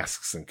top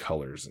masks and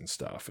colors and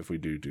stuff. If we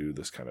do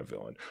this kind of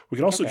villain, we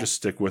can also just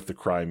stick with the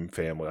crime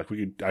family. Like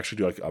we could actually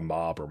do like a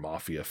mob or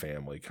mafia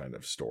family kind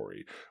of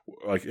story.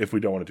 Like if we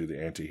don't want to do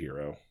the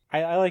anti-hero.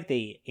 I like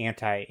the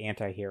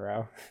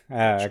anti-hero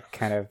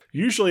kind of.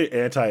 Usually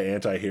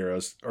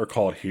anti-heroes are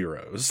called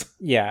heroes.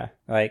 Yeah,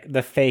 like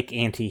the fake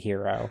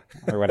anti-hero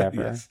or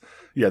whatever. Yes.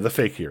 Yeah, the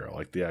fake hero,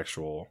 like the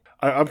actual.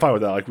 I'm fine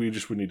with that. Like we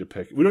would need to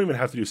pick. We don't even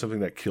have to do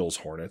something that kills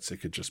hornets. It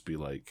could just be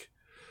like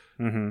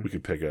we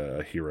could pick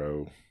a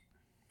hero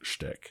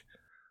shtick.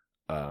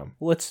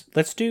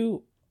 Let's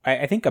do.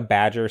 I think a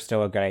badger is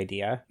still a good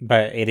idea,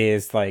 but it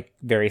is like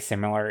very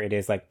similar. It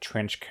is like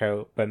trench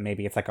coat, but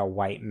maybe it's like a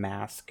white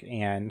mask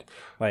and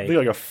like. I think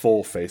like a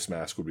full face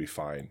mask would be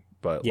fine,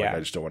 but like I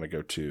just don't want to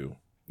go too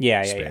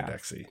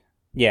spandexy.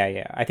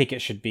 Yeah. I think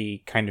it should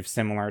be kind of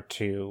similar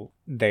to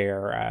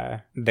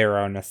their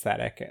own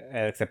aesthetic,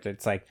 except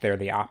it's like they're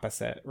the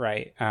opposite,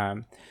 right?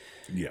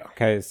 Yeah,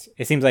 because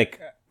it seems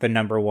like the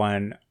number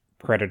one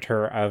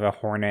predator of a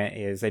hornet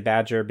is a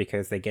badger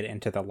because they get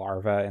into the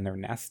larvae in their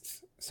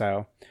nests.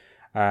 So,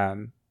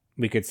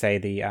 we could say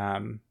we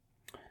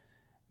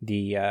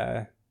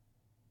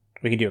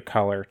could do a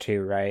color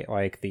too, right?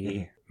 Like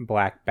the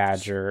black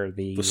badger,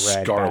 the red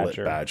scarlet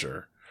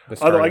badger.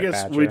 Although I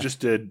guess we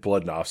just did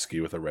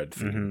Bludnovsky with a red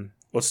theme.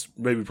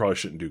 Maybe probably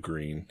shouldn't do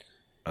green.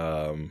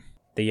 The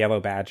yellow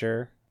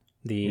badger.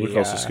 We could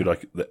also do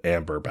like the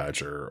amber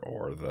badger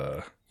or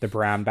the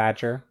brown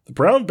badger. The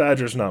brown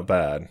badger's not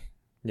bad.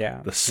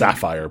 Yeah. The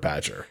sapphire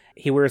badger.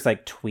 He wears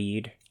like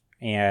tweed.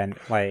 And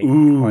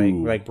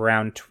like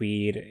brown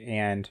tweed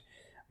and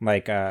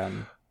like I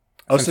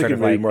was thinking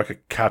maybe more like a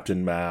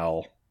Captain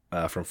Mal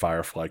from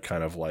Firefly,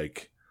 kind of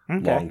like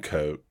long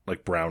coat,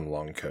 like brown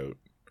long coat.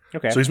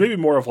 Okay, so he's maybe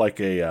more of like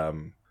a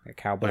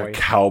cowboy, like a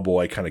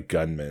cowboy kind of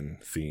gunman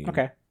theme.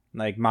 Okay,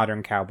 like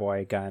modern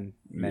cowboy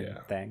gunman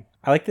thing.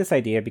 I like this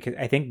idea because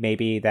I think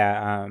maybe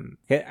that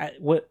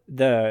what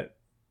the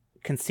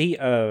conceit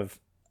of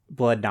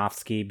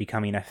Bludnovsky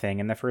becoming a thing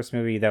in the first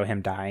movie, though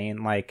him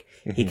dying, like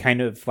he kind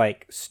of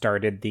like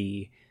started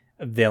the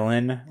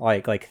villain,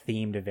 like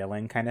themed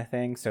villain kind of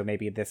thing. So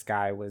maybe this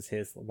guy was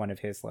one of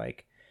his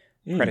like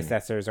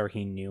predecessors, or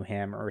he knew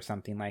him or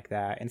something like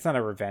that. And it's not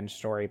a revenge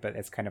story, but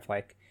it's kind of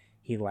like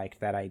he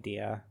liked that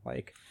idea.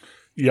 Like,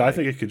 yeah, I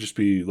think it could just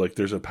be like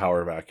there's a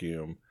power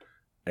vacuum,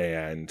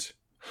 and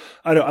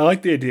I know I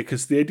like the idea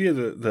because the idea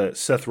that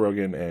Seth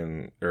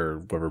Rogen or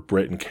whatever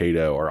Britt and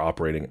Kato are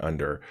operating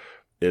under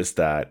is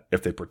that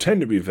if they pretend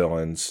to be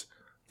villains,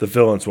 the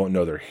villains won't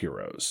know they're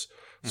heroes.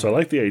 So I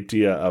like the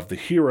idea of the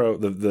hero,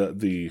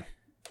 the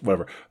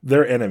whatever,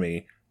 their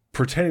enemy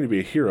pretending to be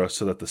a hero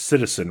so that the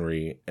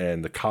citizenry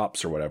and the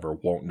cops or whatever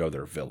won't know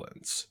they're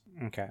villains.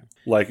 Okay.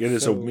 Like it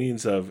is a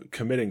means of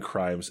committing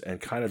crimes and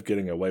kind of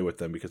getting away with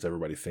them because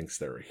everybody thinks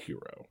they're a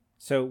hero.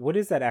 So what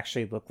does that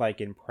actually look like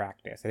in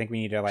practice? I think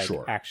we need to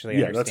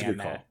actually understand that's a good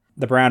that. Call.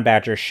 The brown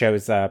badger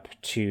shows up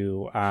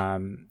to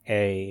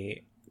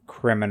a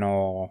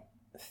criminal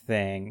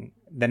thing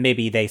that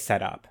maybe they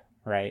set up,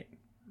 right?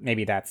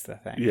 Maybe that's the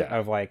thing. Yeah.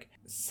 Of like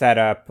set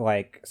up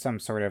like some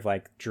sort of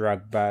like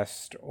drug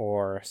bust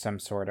or some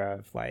sort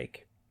of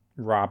like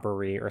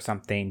robbery or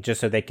something,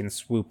 just so they can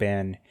swoop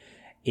in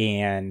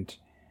and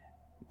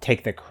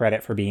take the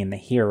credit for being the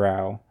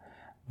hero.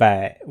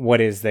 But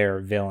what is their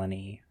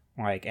villainy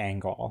like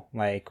angle?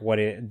 Like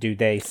do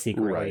they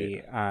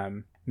secretly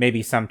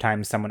maybe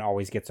sometimes someone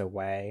always gets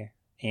away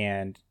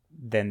and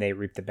then they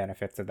reap the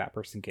benefits of that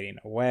person getting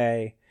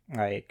away,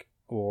 like,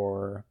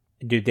 or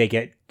do they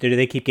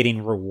keep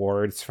getting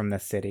rewards from the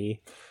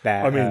city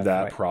that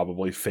that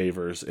probably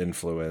favors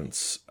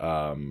influence.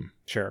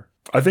 Sure.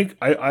 I think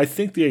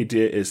the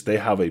idea is they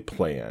have a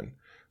plan.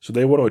 So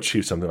they want to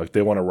achieve something, like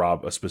they want to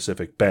rob a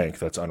specific bank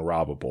that's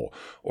unrobbable,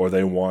 or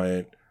they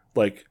want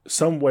like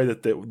some way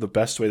that the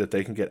best way that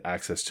they can get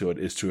access to it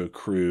is to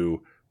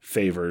accrue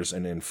favors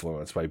and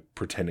influence by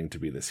pretending to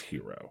be this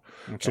hero.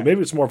 Okay. So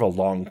maybe it's more of a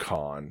long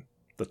con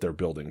that they're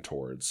building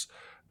towards,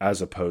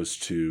 as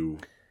opposed to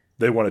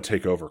they want to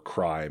take over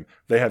crime.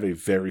 They have a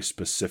very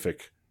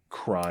specific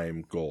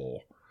crime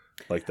goal.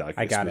 Like that.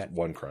 I got it.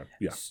 One crime.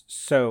 Yeah.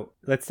 So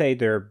let's say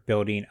they're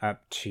building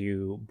up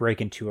to break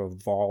into a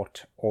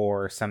vault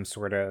or some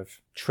sort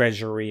of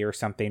treasury or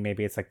something.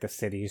 Maybe it's like the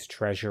city's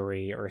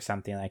treasury or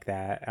something like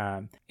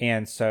that.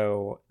 And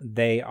so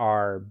they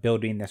are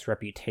building this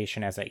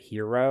reputation as a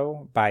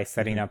hero by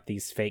setting up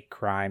these fake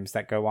crimes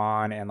that go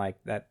on, and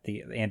like that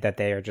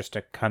they are just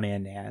to come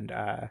in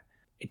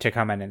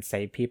and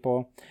save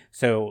people.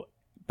 So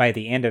by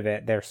the end of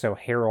it, they're so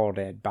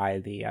heralded by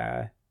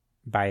the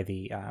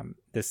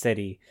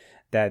city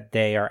that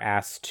they are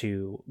asked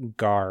to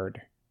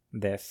guard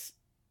this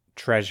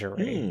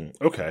treasury.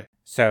 Okay.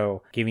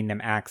 So giving them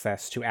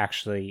access to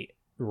actually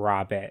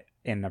rob it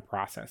in the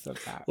process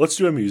of that. Let's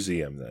do a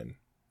museum then.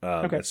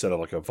 Instead of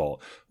like a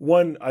vault.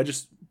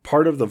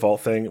 Part of the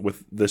vault thing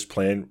with this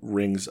plan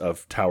rings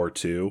of Tower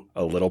 2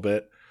 a little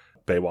bit.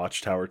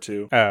 Baywatch Tower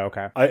 2. Oh,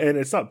 okay. And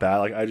it's not bad.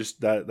 Like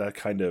that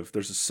kind of,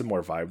 there's a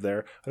similar vibe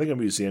there. I think a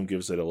museum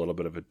gives it a little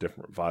bit of a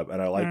different vibe.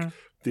 And I like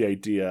the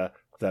idea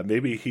that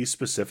maybe he's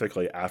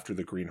specifically after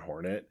the Green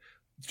Hornet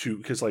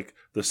because like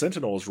the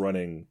Sentinel is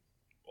running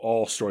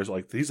all stories,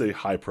 like he's a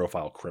high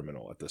profile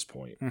criminal at this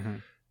point.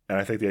 And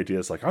I think the idea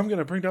is like, I'm going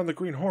to bring down the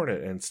Green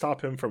Hornet and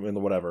stop him from in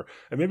the whatever.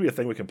 And maybe a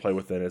thing we can play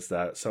within is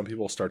that some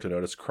people start to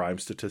notice crime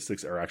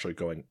statistics are actually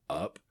going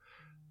up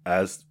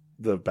as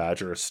the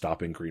Badger is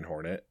stopping Green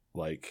Hornet.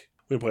 Like,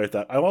 we can play with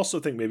that. I also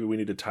think maybe we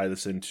need to tie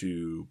this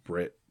into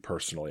Brit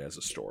personally as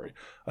a story.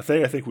 A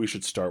thing I think we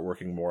should start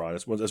working more on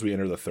as we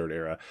enter the third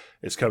era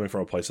is coming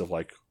from a place of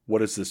like,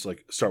 what is this,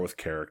 like, start with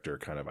character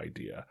kind of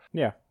idea.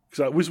 Yeah.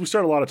 Because we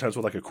start a lot of times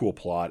with like a cool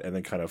plot and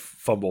then kind of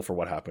fumble for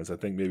what happens. I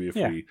think maybe if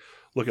we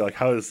look at like,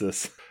 how is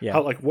this,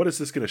 what is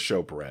this going to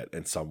show Brett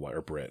in some way,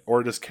 or Brit,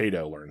 or does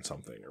Kato learn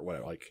something or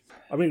whatever? Like,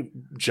 I mean,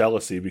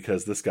 jealousy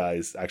because this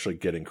guy's actually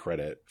getting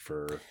credit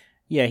for.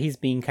 Yeah, he's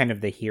being kind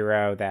of the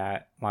hero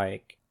that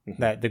like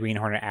that the Green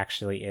Hornet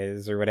actually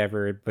is, or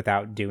whatever,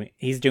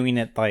 he's doing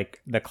it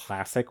like the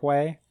classic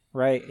way,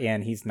 right?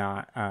 And he's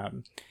not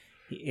and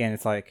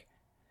it's like,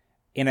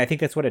 and I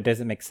think that's what it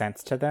doesn't make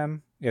sense to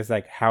them, is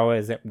like, how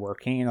is it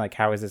working? Like,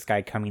 how is this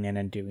guy coming in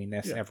and doing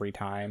this every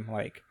time?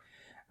 Like,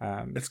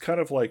 it's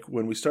kind of like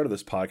when we started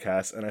this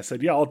podcast and I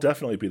said, yeah, I'll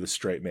definitely be the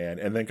straight man,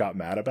 and then got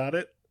mad about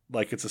it.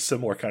 Like, it's a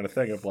similar kind of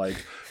thing of like,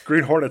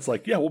 Green Hornet's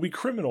like, yeah, we'll be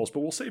criminals, but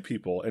we'll save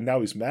people. And now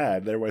he's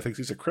mad. Everybody thinks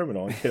he's a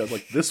criminal. And Kato's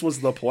like, this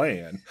was the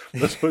plan.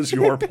 This was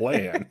your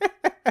plan.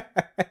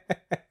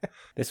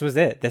 This was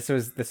it. This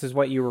is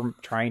what you were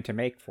trying to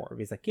make for him.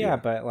 He's like, yeah,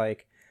 but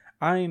like,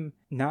 I'm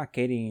not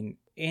getting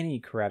any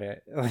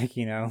credit. Like,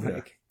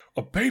 like.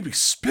 A baby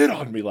spit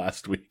on me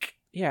last week.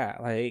 Yeah,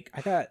 like,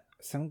 I got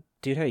some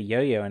dude had a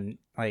yo-yo and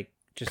like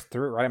just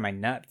threw it right at my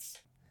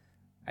nuts.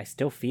 I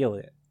still feel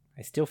it.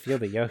 I still feel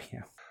the yo-yo.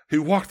 He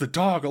walked the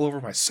dog all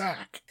over my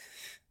sack.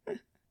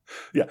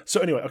 Yeah.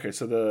 So anyway, okay.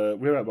 So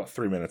we have about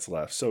 3 minutes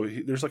left. So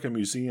there's like a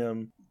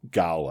museum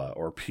gala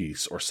or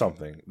piece or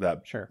something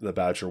that the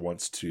Badger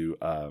wants to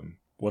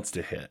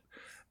hit,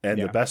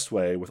 and the best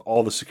way with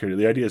all the security.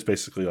 The idea is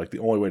basically like the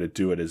only way to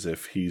do it is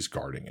if he's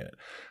guarding it.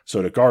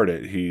 So to guard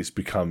it, he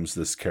becomes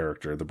this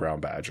character, the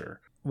Brown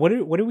Badger. What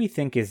do we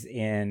think is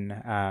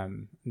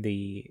in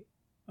the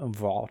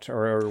vault,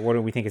 or what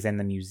do we think is in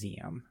the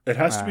museum? It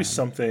has to be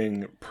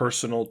something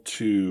personal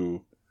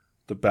to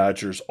the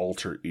Badger's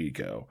alter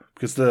ego,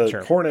 because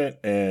the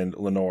Hornet and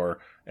Lenore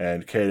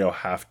and Kato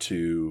have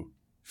to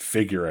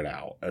figure it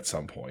out at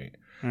some point.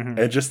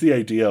 And just the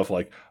idea of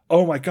like,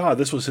 oh my god,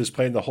 this was his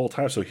plan the whole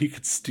time, so he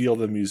could steal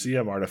the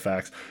museum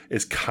artifacts,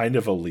 is kind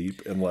of a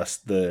leap unless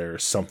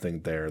there's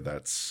something there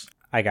that's.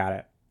 I got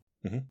it.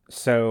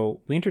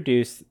 So we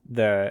introduced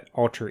the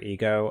alter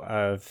ego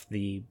of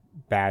the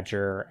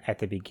Badger at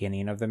the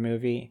beginning of the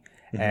movie,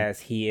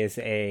 as he is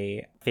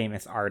a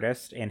famous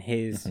artist, and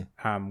his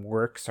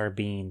works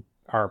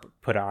are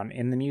put on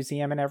in the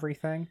museum and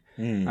everything.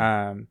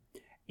 And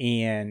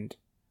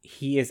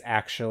he is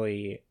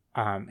actually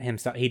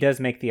himself. He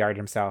does make the art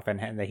himself,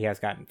 and that he has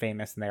gotten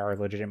famous, and they are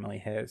legitimately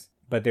his.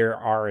 But there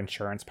are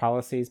insurance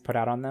policies put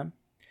out on them.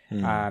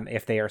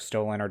 if they are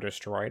stolen or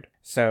destroyed.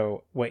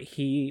 So what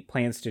he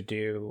plans to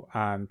do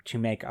to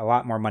make a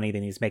lot more money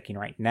than he's making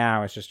right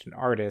now as just an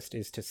artist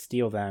is to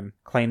steal them,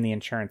 claim the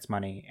insurance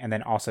money, and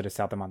then also to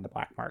sell them on the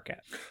black market.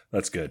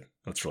 That's good.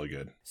 That's really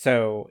good.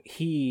 So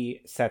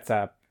he sets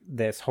up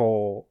this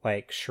whole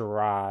like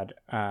charade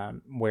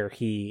where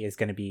he is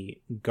going to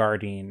be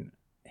guarding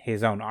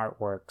his own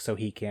artwork so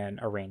he can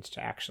arrange to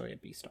actually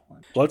be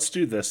stolen. Let's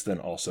do this then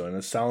also. And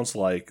it sounds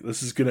like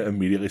this is going to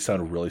immediately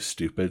sound really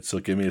stupid. So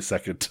give me a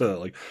second to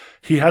like,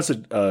 he has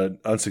an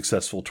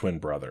unsuccessful twin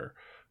brother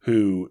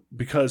who,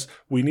 because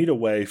we need a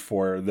way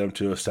for them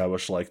to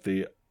establish like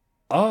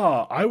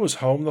I was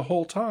home the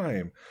whole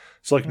time.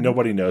 So like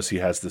nobody knows he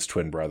has this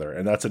twin brother.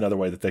 And that's another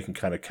way that they can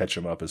kind of catch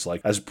him up is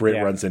like as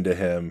Britt runs into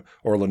him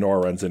or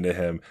Lenore runs into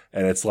him.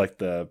 And it's like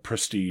the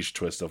prestige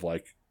twist of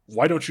like,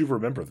 why don't you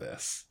remember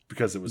this?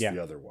 Because it was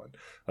the other one,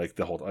 like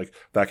the whole, like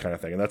that kind of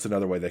thing. And that's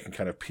another way they can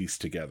kind of piece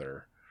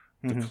together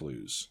the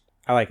clues.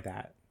 I like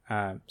that.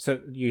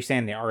 So you're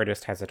saying the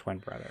artist has a twin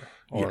brother?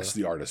 Yes,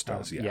 the artist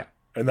does. Yeah.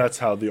 And that's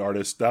how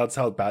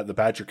the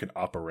Badger can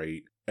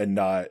operate and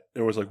not,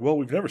 it was like, well,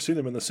 we've never seen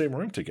them in the same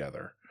room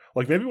together.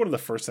 Like maybe one of the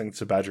first things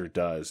the Badger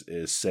does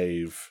is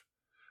save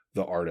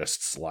the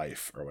artist's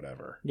life or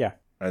whatever. Yeah.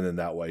 And then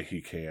that way he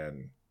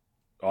can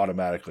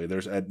automatically,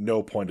 there's at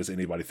no point does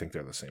anybody think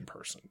they're the same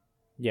person.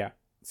 Yeah.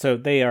 So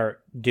they are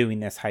doing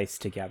this heist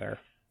together.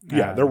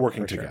 Yeah, they're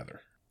working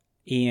together.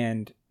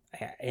 And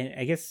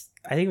I guess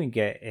I think we can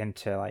get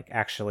into like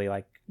actually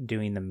like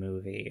doing the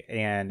movie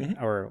and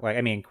or like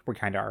I mean we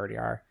kind of already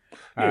are.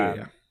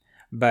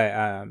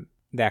 But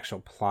the actual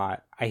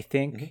plot, I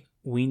think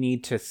we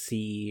need to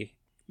see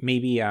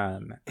maybe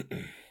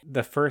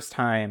the first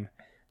time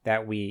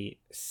that we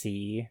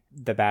see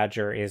the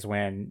Badger is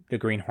when the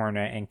Green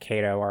Hornet and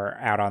Kato are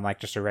out on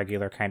like just a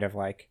regular kind of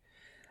like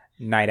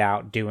night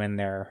out doing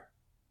their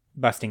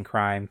busting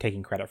crime,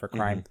 taking credit for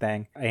crime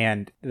thing.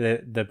 And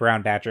the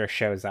Brown Badger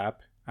shows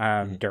up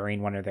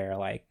during one of their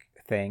like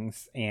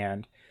things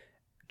and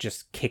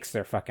just kicks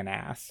their fucking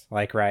ass.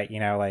 Like, right, you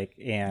know, like,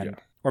 and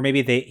or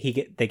maybe they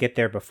get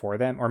there before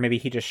them, or maybe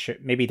he just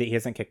maybe he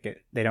doesn't kick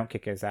it. They don't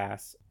kick his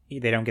ass.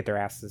 They don't get their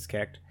asses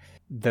kicked.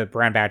 The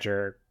Brown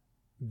Badger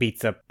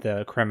beats up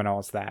the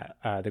criminals that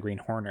the Green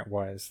Hornet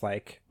was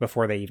like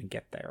before they even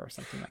get there or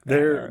something like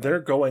that. They're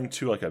going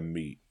to like a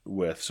meet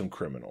with some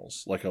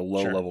criminals, like a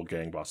low level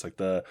gang boss, like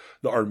the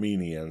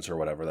Armenians or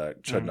whatever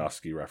that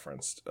Chudnovsky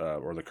referenced,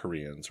 or the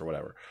Koreans or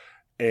whatever.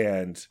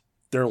 And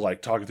they're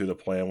like talking through the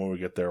plan. When we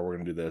get there, we're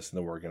going to do this, and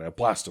then we're going to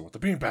blast them with the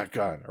beanbag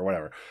gun or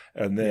whatever.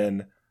 And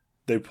then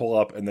they pull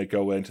up and they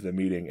go into the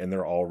meeting, and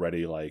they're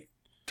already like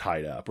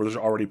tied up, or there's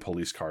already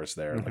police cars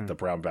there, like the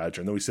Brown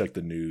Badger. And then we see like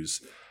the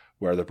news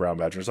where the Brown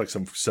Badger, there's like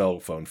some cell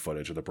phone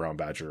footage of the Brown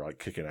Badger like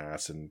kicking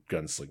ass and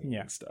gunslinging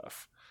and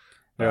stuff.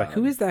 They're like,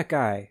 who is that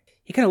guy?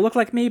 He kind of looked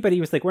like me, but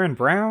he was like wearing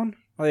brown.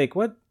 Like,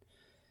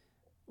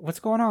 what's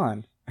going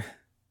on? And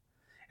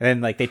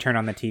then like they turn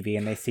on the TV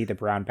and they see the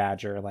Brown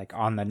Badger like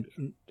on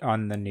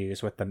the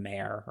news with the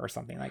mayor or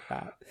something like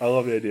that. I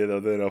love the idea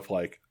though then of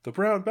like the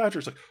Brown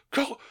Badger's like,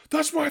 color,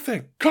 that's my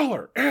thing,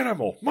 color,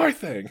 animal, my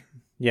thing.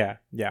 Yeah.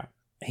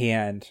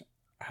 And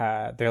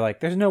they're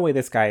like, there's no way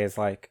this guy is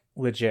like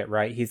legit,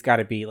 right? He's got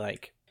to be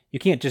like, you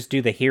can't just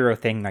do the hero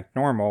thing like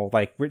normal.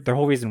 Like the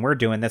whole reason we're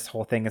doing this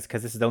whole thing is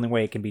because this is the only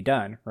way it can be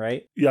done,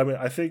 right? Yeah, I mean,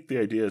 I think the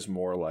idea is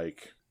more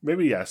like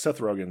maybe Seth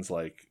Rogen's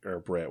like, or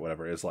Britt,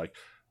 whatever, is like,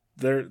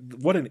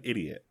 what an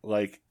idiot.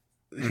 Like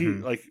he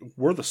like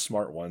we're the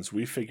smart ones.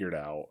 We figured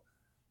out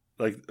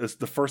like it's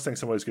the first thing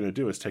somebody's going to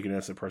do is take an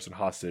innocent person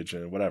hostage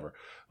and whatever,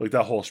 like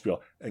that whole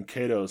spiel. And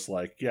Kato's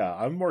like, yeah,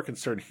 I'm more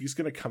concerned he's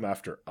going to come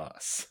after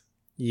us.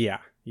 Yeah.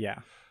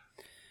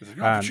 He's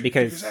like,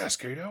 because his ass,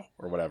 Kato,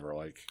 or whatever.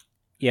 Like,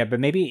 yeah, but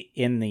maybe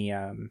in the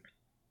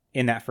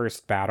in that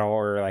first battle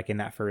or like in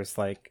that first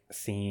like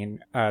scene,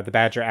 the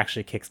Badger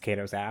actually kicks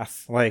Kato's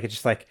ass. Like it's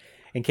just like,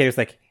 and Kato's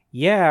like,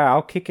 yeah,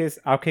 I'll kick his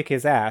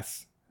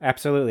ass.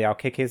 Absolutely, I'll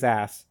kick his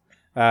ass.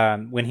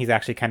 When he's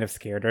actually kind of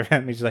scared of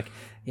him, he's like,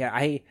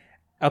 yeah,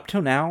 up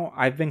till now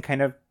I've been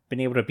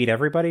able to beat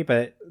everybody,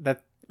 but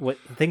what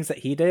things that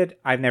he did,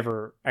 I've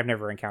never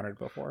encountered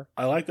before.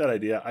 I like that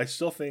idea. I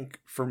still think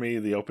for me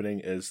the opening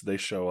is they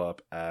show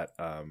up at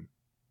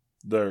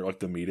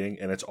the meeting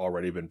and it's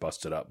already been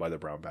busted up by the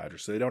Brown Badger,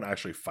 so they don't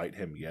actually fight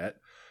him yet.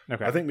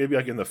 Okay. I think maybe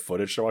like in the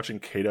footage they're watching,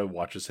 Kato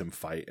watches him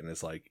fight and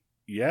is like,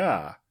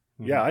 yeah,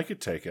 I could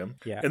take him.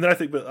 Yeah. And then I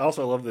think, but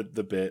also I love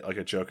the bit, like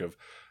a joke of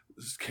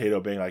Kato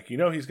being like,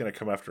 he's going to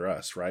come after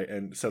us, right?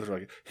 And Seth's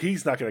like,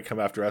 he's not going to come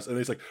after us. And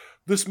he's like,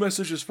 this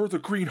message is for the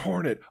Green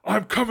Hornet.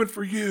 I'm coming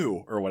for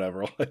you, or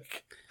whatever.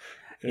 Like,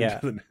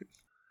 and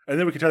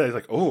then we can tell that he's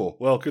like, oh,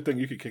 well, good thing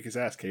you could kick his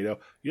ass, Kato.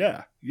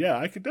 Yeah,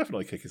 I could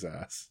definitely kick his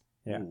ass.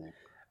 Yeah. Ooh.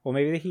 Well,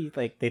 maybe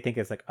they think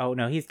it's like, oh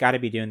no, he's got to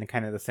be doing the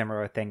kind of the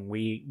similar thing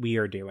we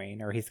are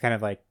doing, or he's kind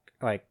of like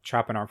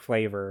chopping our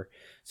flavor.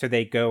 So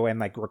they go and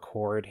like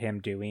record him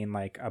doing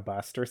like a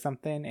bust or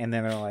something, and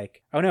then they're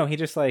like, oh no, he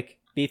just like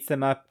beats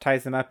them up,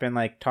 ties them up, and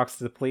like talks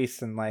to the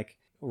police and like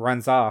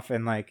runs off,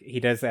 and like he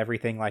does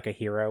everything like a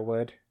hero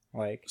would.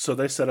 Like, so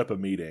they set up a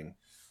meeting,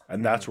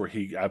 and that's where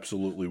he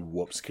absolutely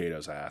whoops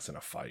Kato's ass in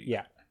a fight.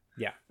 Yeah.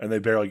 And they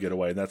barely get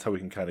away, and that's how we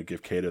can kind of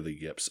give Kato the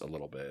yips a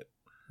little bit.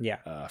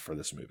 Yeah. For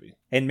this movie.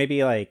 And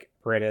maybe like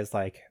Britt is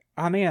like,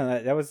 oh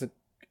man, that was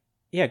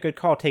a good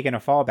call taking a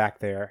fall back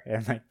there.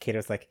 And like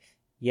Kato's like,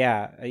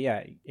 yeah,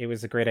 it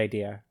was a great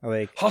idea.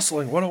 Like,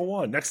 hustling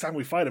 101. Next time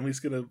we fight him, he's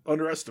going to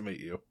underestimate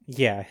you.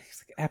 Yeah,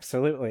 he's like,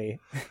 absolutely.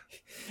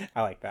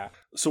 I like that.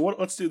 So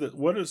let's do that.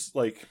 What is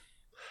like,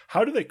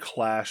 how do they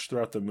clash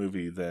throughout the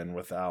movie then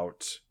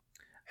without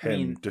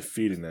him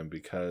defeating them?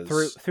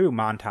 Because through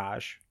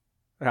montage,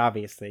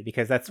 obviously,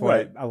 because that's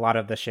what a lot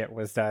of the shit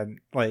was done.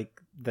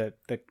 Like the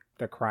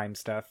crime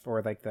stuff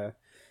or like the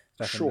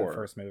stuff in the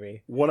first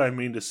movie. What I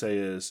mean to say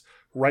is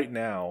right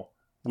now,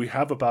 we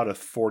have about a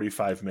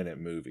 45-minute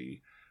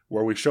movie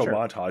where we show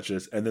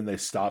montages and then they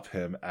stop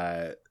him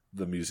at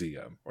the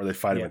museum or they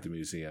fight him at the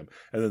museum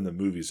and then the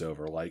movie's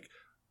over. Like,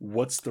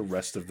 what's the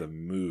rest of the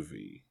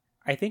movie?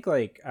 I think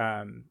like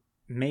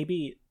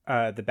maybe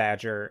the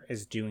Badger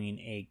is doing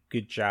a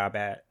good job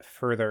at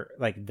further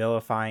like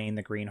vilifying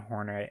the Green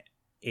Hornet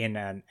in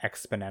an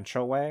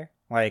exponential way.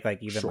 Like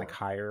even like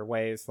higher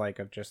ways, like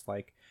of just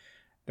like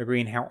the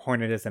Green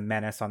Hornet is a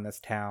menace on this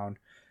town.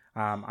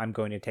 I'm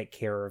going to go take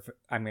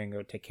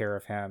care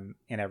of him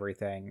and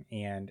everything.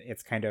 And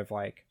it's kind of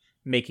like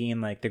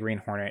making like the Green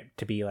Hornet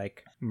to be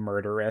like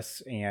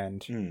murderous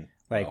and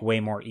way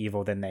more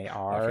evil than they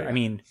are. Okay. I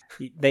mean,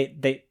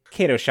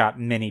 Kato shot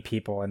many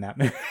people in that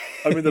movie.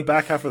 I mean, the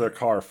back half of their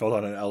car fell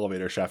down an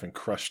elevator shaft and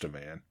crushed a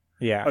man.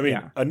 Yeah. I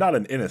mean, not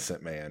an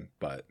innocent man,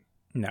 but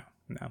no.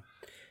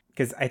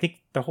 Because I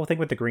think the whole thing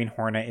with the Green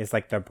Hornet is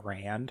like the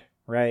brand,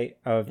 right?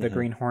 Of the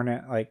Green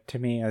Hornet, like to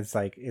me, is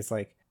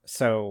like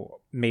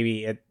so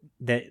maybe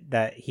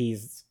that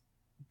he's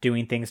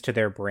doing things to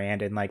their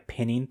brand and like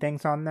pinning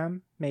things on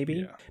them.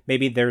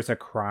 Maybe there's a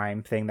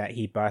crime thing that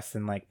he busts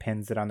and like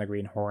pins it on the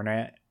Green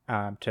Hornet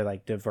to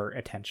like divert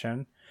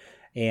attention,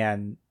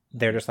 and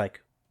they're just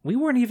like, we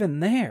weren't even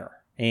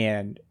there,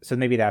 and so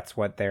maybe that's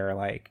what they're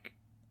like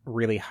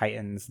really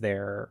heightens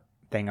their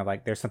thing of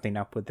like there's something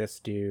up with this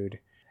dude.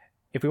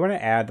 If we want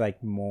to add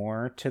like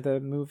more to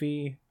the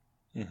movie,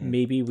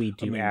 maybe we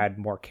do add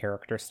more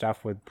character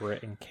stuff with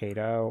Britt and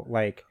Kato.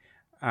 Like,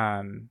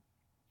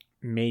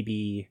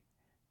 maybe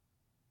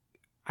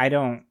I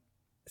don't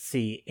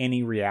see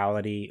any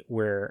reality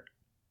where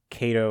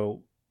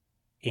Kato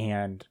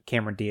and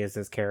Cameron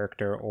Diaz's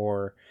character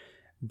or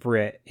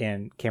Britt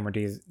and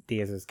Cameron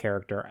Diaz's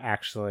character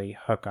actually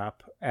hook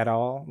up at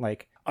all.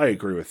 Like, I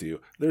agree with you.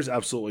 There's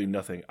absolutely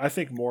nothing. I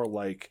think more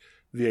like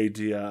the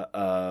idea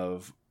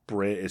of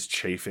Britt is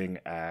chafing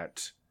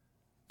at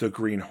the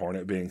Green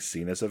Hornet being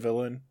seen as a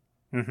villain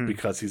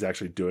because he's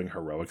actually doing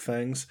heroic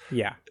things.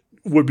 Yeah.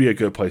 Would be a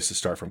good place to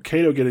start from.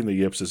 Kato getting the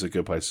yips is a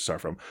good place to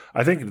start from.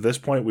 I think at this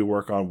point we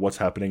work on what's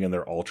happening in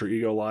their alter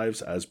ego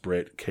lives as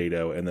Britt,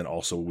 Kato, and then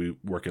also we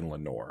work in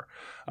Lenore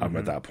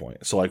at that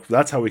point. So like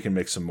that's how we can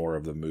make some more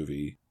of the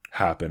movie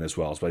happen as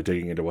well, as by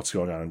digging into what's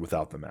going on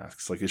without the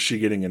masks. Like, is she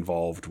getting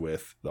involved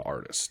with the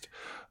artist?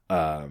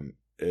 I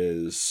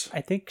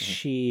think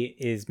she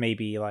is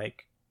maybe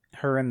like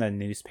her in the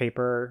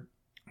newspaper,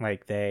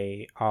 like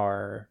they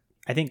are.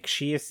 I think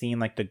she is seeing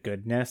like the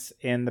goodness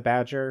in the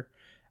Badger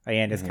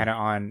and is kind of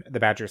on the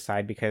Badger's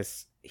side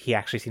because he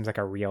actually seems like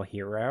a real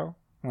hero,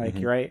 like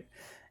right,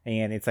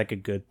 and it's like a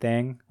good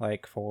thing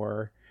like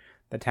for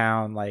the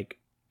town. Like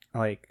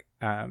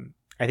I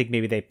think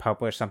maybe they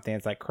publish something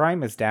that's like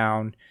crime is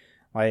down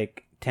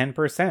like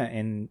 10%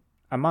 in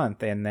a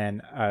month, and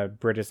then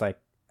Britt is like,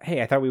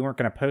 hey, I thought we weren't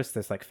going to post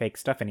this like fake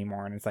stuff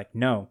anymore, and it's like,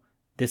 no,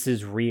 this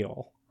is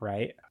real,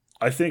 right?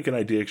 I think an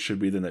idea should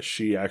be then that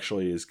she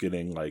actually is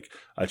getting like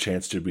a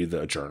chance to be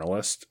the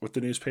journalist with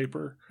the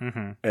newspaper,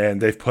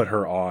 and they've put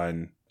her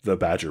on the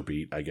Badger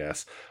beat, I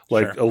guess,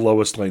 like a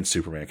Lois Lane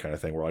Superman kind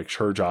of thing, where like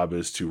her job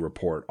is to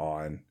report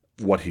on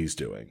what he's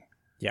doing.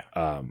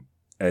 Yeah.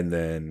 And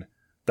then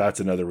that's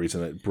another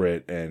reason that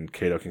Britt and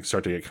Kato can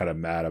start to get kind of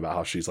mad about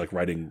how she's like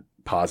writing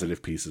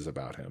positive pieces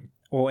about him.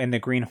 Well, and the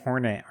Green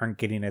Hornet aren't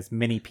getting as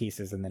many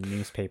pieces in the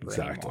newspaper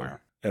anymore.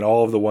 And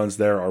all of the ones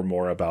there are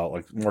more about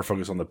like more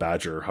focused on the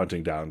Badger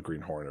hunting down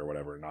Green Hornet or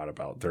whatever, not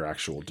about their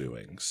actual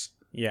doings.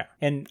 Yeah.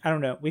 And I don't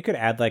know, we could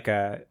add like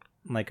a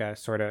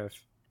sort of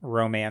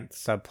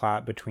romance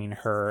subplot between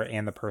her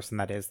and the person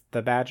that is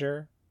the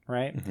Badger,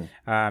 right?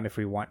 If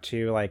we want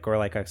to, like, or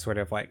like a sort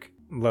of like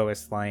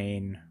Lois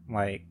Lane,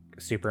 like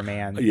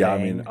Superman thing. I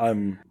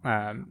mean,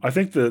 I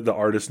think the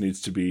artist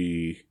needs to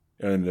be,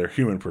 and their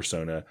human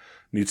persona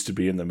needs to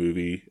be in the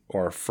movie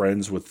or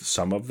friends with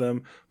some of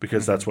them,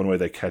 because that's one way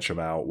they catch them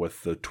out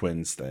with the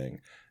twins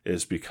thing,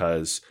 is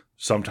because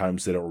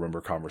sometimes they don't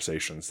remember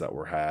conversations that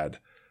were had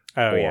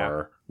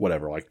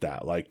whatever like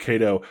that. Like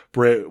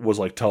Britt was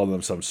like telling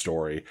them some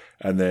story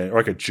and then, or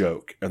like a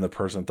joke, and the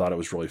person thought it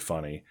was really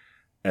funny.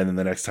 And then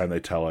the next time they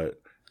tell it,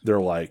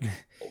 they're like,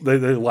 they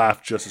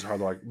laugh just as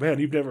hard. They're like,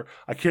 man,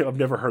 I've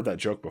never heard that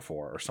joke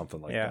before, or something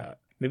like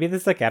that. Maybe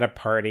this like at a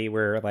party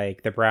where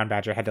like the Brown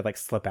Badger had to like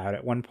slip out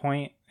at one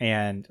point,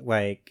 and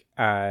like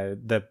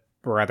the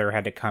brother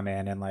had to come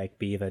in and like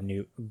be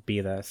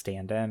the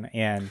stand-in,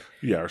 and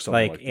or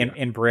something like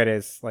and Britt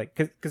is like,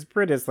 because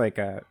Britt is like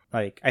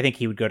I think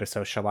he would go to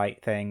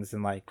socialite things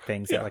and like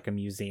things at like a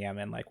museum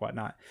and like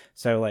whatnot.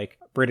 So like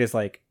Britt is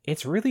like,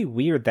 it's really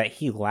weird that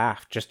he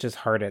laughed just as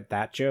hard at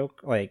that joke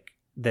like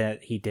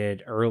that he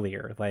did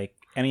earlier. Like,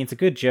 I mean, it's a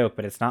good joke,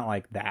 but it's not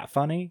like that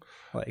funny.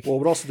 Like, well,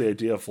 but also the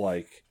idea of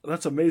like,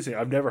 that's amazing.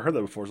 I've never heard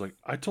that before. It's like,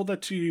 I told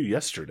that to you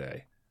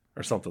yesterday.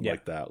 Or something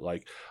like that.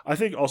 Like, I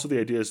think also the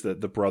idea is that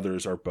the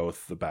brothers are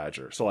both the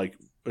Badger. So like,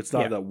 it's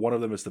not that one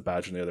of them is the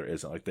Badger and the other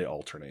isn't. Like, they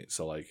alternate.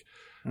 So like,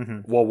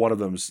 while one of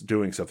them's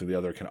doing something, the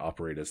other can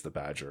operate as the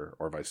Badger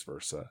or vice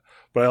versa.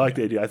 But I like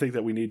the idea. I think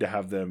that we need to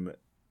have them,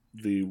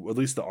 at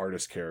least the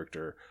artist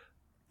character,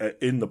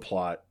 in the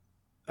plot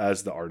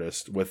as the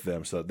artist with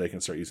them, so that they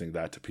can start using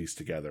that to piece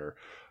together.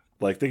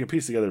 Like, they can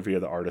piece together via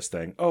the artist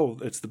saying, oh,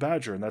 it's the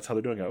Badger, and that's how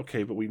they're doing it.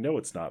 Okay, but we know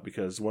it's not,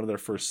 because one of their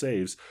first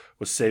saves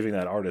was saving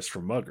that artist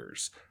from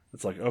muggers.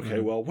 It's like, okay,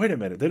 well, wait a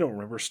minute. They don't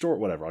remember store,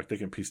 whatever. Like, they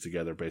can piece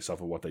together based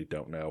off of what they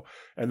don't know.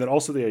 And then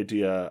also the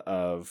idea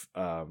of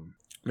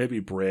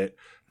maybe Britt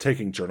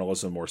taking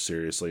journalism more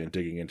seriously and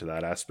digging into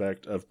that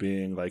aspect of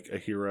being like a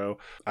hero,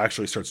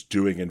 actually starts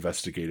doing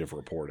investigative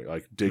reporting,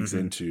 like digs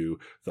into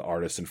the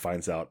artist and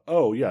finds out,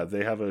 oh yeah,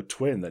 they have a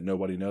twin that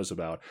nobody knows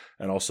about.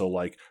 And also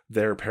like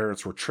their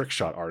parents were trick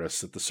shot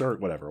artists at the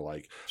circ, whatever,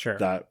 like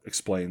that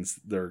explains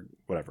their,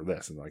 whatever,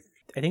 this. And like,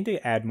 I think they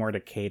add more to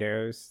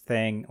Kato's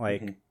thing,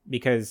 like,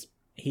 because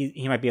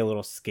he might be a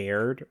little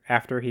scared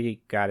after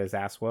he got his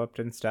ass whooped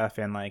and stuff.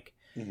 And like,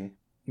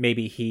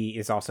 maybe he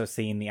is also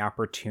seeing the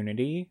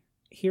opportunity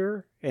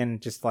here and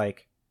just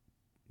like,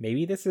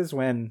 maybe this is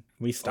when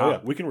we stop. Oh, yeah.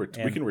 we can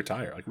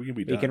retire. Like, we can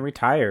be done. We can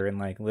retire and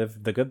like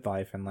live the good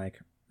life and like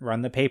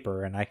run the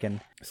paper, and I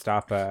can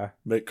stop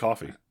make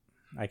coffee.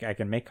 I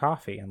can make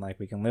coffee, and like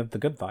we can live the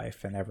good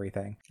life and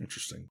everything.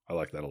 Interesting. I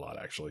like that a lot,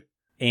 actually.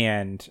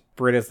 And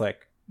Britt is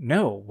like,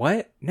 no,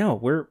 what? No,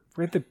 we're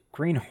the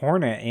Green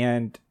Hornet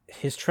and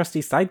his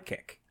trusty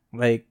sidekick.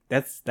 Like,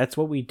 that's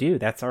what we do.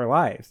 That's our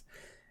lives.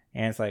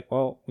 And it's like,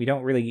 well,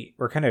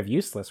 we're kind of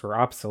useless. We're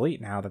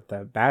obsolete now that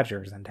the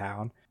Badger's in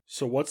town.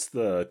 So what's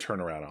the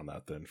turnaround on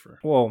that then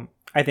Well,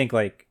 I think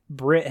like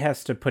Britt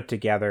has to put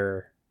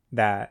together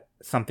that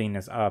something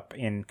is up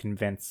and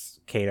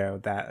convince Kato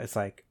that it's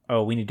like,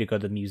 oh, we need to go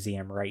to the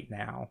museum right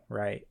now,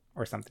 right?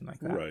 Or something like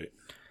that. Right.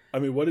 I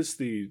mean, what is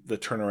the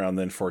turnaround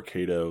then for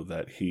Kato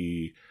that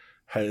he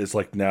is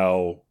like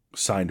now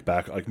signed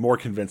back, like more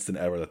convinced than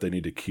ever that they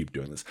need to keep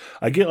doing this?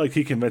 I get like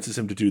he convinces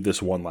him to do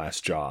this one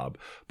last job,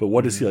 but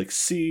what does he like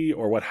see,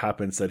 or what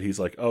happens that he's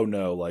like, oh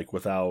no, like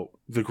without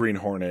the Green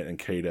Hornet and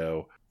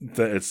Kato,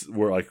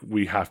 we're like,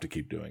 we have to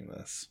keep doing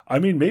this. I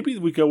mean, maybe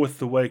we go with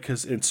the way,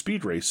 because in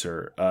Speed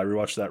Racer, I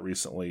rewatched that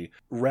recently,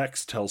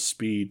 Rex tells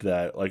Speed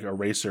that like a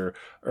racer,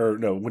 or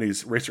no, when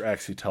he's Racer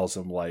X, he tells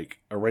him like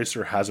a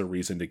racer has a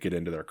reason to get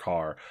into their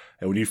car,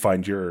 and when you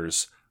find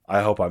yours,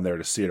 I hope I'm there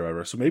to see it or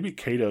whatever. So maybe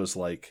Kato's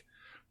like,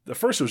 at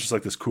first it was just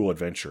like this cool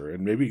adventure,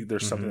 and maybe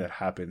there's something that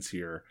happens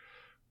here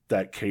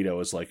that Kato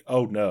is like,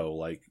 oh no,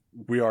 like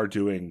we are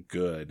doing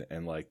good,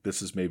 and like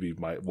this is maybe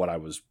what I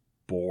was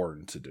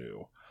born to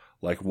do.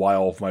 Like,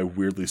 while my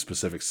weirdly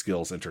specific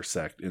skills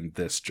intersect in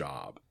this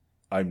job,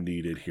 I'm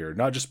needed here,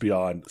 not just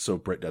beyond so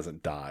Britt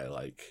doesn't die.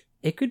 Like,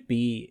 it could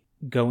be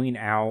going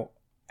out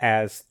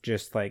as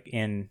just like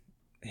in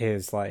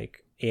his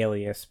like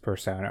alias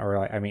persona, or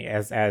like, I mean,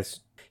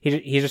 as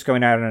he's just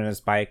going out on his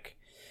bike,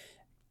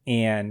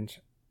 and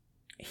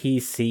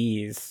he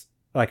sees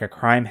like a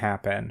crime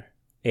happen,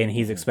 and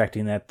he's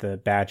expecting that the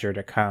Badger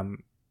to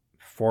come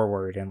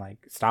forward and like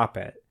stop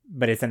it,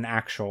 but it's an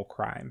actual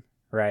crime,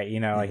 right? You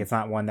know, like it's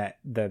not one that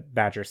the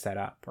Badger set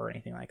up or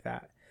anything like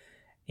that.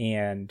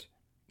 And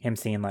him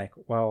seeing like,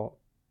 well,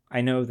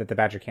 I know that the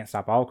Badger can't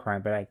stop all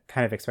crime, but I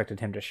kind of expected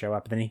him to show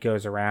up. But then he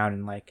goes around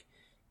and like,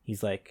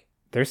 he's like,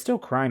 there's still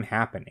crime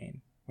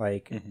happening.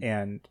 Like,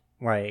 and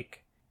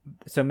like,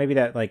 so maybe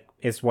that like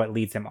is what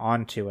leads him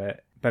on to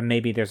it. But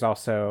maybe there's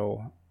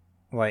also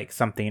like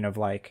something of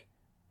like,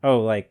 oh,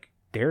 like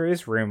there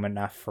is room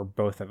enough for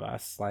both of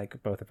us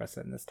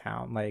in this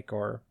town, like,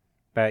 or,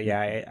 but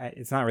yeah,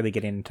 it's not really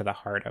getting into the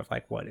heart of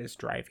like what is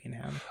driving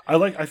him.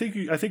 I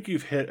think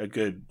you've hit a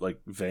good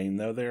like vein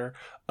though there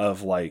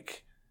of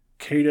like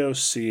Kato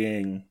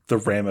seeing the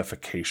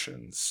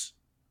ramifications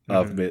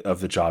of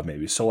the job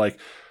maybe. So like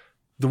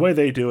the way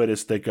they do it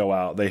is they go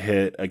out, they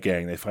hit a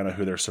gang, they find out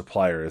who their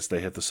supplier is,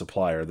 they hit the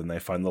supplier, then they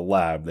find the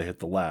lab, they hit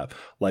the lab.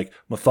 Like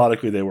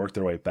methodically they work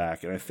their way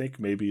back. And I think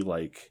maybe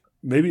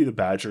the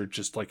Badger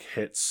just like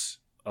hits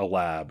a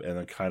lab and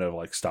then kind of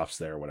like stops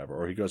there or whatever,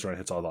 or he goes around and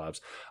hits all the labs.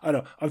 I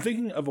don't know. I'm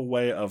thinking of a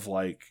way of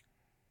like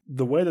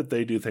the way that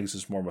they do things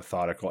is more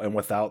methodical, and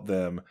without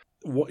them,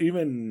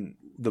 even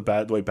the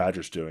way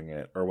Badger's doing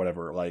it or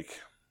whatever, like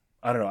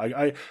I don't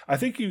know. I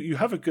think you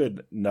have a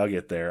good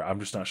nugget there.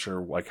 I'm just not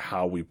sure like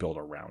how we build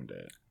around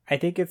it. I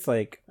think it's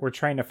like we're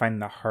trying to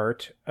find the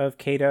heart of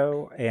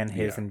Kato and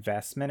his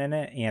investment in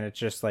it, and it's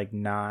just like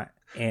not.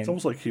 It's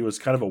almost like he was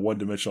kind of a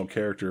one-dimensional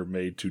character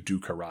made to do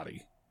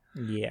karate.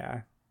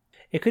 Yeah.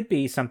 It could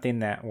be something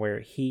that where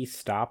he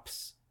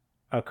stops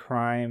a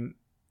crime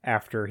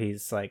after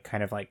he's like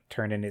kind of like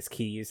turned in his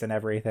keys and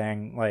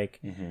everything, like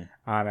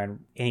and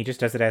he just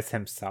does it as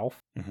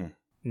himself,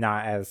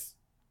 not as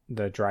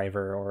the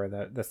driver or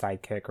the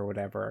sidekick or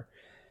whatever.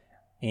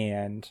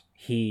 And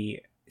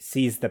he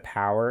sees the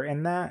power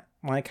in that,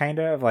 like kind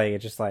of like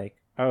it's just like,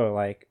 oh,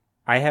 like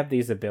I have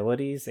these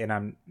abilities and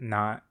I'm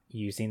not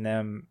using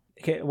them.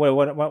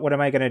 What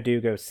am I gonna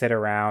do? Go sit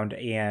around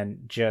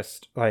and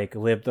just like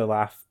live the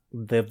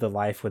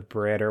life with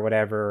Brit or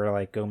whatever, or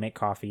like go make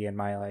coffee in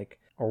my like,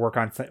 or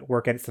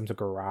work at some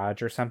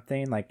garage or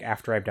something, like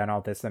after I've done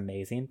all this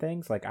amazing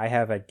things. Like I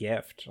have a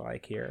gift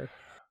like here.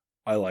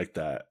 I like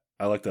that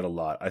a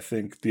lot. I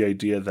think the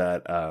idea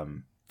that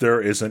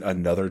there isn't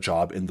another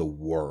job in the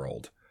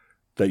world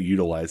that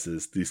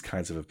utilizes these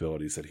kinds of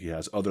abilities that he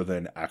has other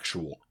than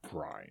actual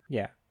crime.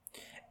 Yeah.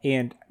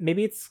 And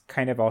maybe it's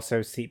kind of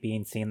also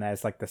being seen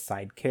as like the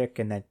sidekick,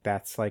 and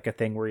that's like a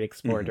thing where you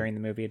explore during the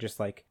movie, just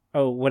like,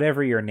 oh,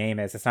 whatever your name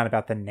is, it's not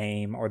about the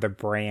name or the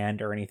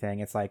brand or anything.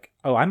 It's like,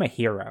 oh, I'm a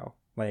hero.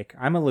 Like,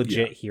 I'm a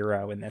legit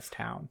hero in this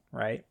town,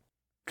 right?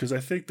 Because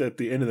I think that at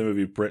the end of the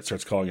movie, Britt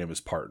starts calling him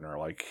his partner.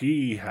 Like,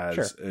 he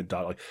has a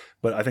dot. Like,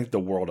 but I think the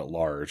world at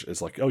large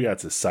is like, oh yeah,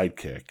 it's his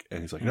sidekick,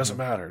 and he's like, it doesn't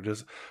matter. It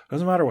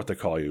doesn't matter what they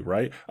call you,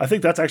 right? I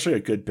think that's actually a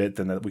good bit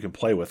then that we can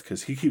play with,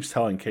 because he keeps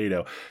telling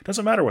Kato, it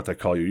doesn't matter what they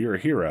call you, you're a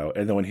hero.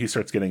 And then when he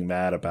starts getting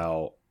mad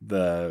about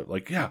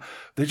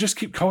they just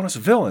keep calling us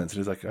villains, and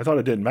he's like, I thought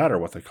it didn't matter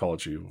what they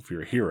called you if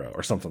you're a hero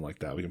or something like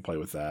that. We can play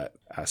with that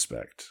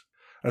aspect.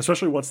 And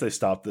especially once they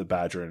stop the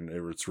Badger and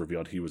it's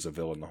revealed he was a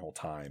villain the whole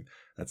time.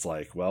 It's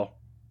like, well,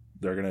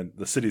 the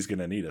city's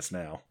gonna need us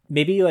now.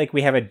 Maybe like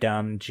we have a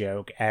dumb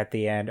joke at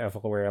the end of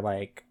where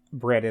like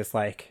Britt is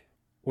like,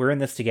 we're in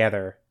this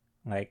together,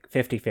 like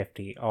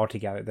 50-50 all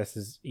together. This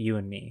is you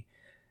and me.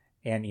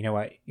 And you know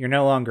what? You're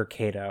no longer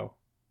Kato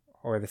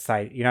or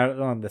you're not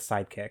on the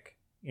sidekick.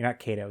 You're not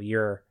Kato.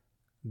 You're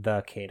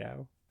the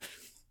Kato.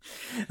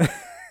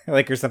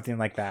 Like, or something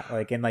like that.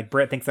 Like, and like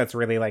Britt thinks that's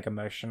really like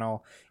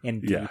emotional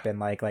and deep, and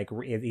like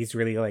he's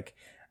really like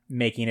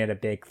making it a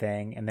big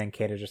thing. And then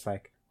Kato's just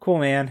like, cool,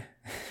 man.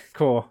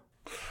 Cool.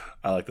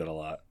 I like that a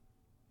lot.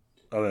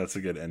 Oh, that's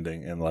a good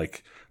ending. And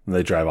like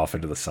they drive off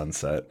into the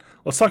sunset.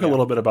 Let's talk a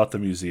little bit about the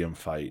museum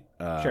fight.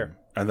 Sure.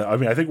 And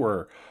I think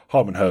we're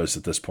home and hosed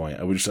at this point.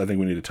 I think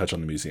we need to touch on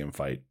the museum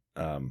fight.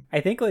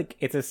 I think like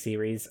it's a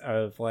series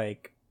of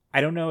like, I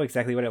don't know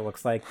exactly what it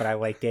looks like, but I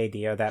like the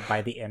idea that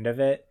by the end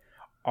of it,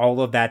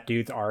 all of that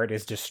dude's art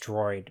is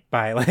destroyed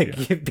by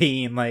like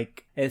being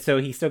like, and so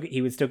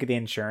he would still get the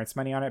insurance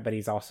money on it, but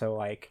he's also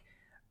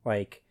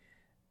like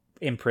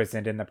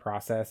imprisoned in the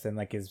process and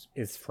like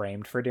is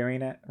framed for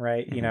doing it,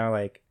 right? You know,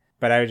 like,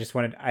 but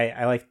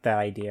I like that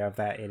idea of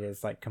that it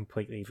is like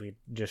completely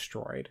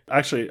destroyed.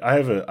 Actually, I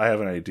have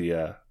an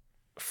idea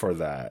for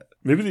that.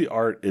 Maybe the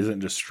art isn't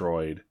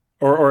destroyed,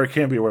 or it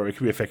can be where it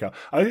could be a fake out.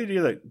 I like the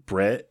idea that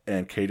Britt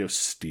and Kato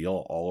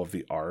steal all of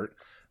the art,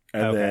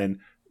 and then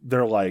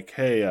they're like,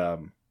 hey,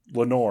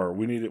 Lenore,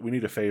 we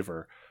need a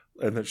favor.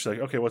 And then she's like,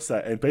 okay, what's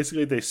that? And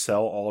basically they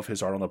sell all of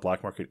his art on the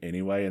black market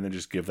anyway, and then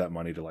just give that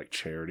money to like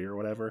charity or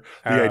whatever.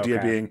 The idea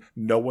being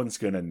no one's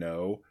going to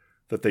know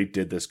that they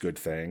did this good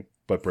thing,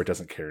 but Britt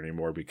doesn't care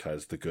anymore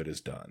because the good is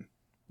done.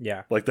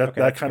 Yeah. Like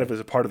that kind of is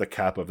a part of the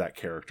cap of that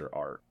character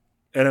art.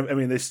 And I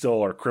mean, they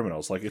still are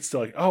criminals. Like, it's still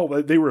like,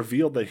 oh, they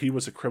revealed that he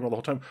was a criminal the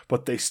whole time,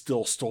 but they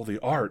still stole the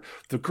art.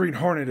 The Green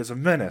Hornet is a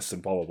menace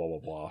and blah, blah, blah, blah,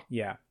 blah.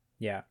 Yeah.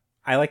 Yeah.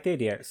 I like the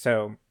idea.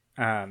 So,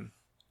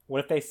 what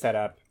if they set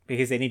up,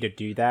 because they need to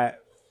do that,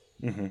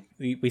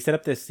 we set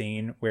up this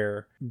scene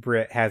where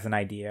Britt has an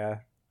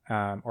idea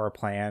or a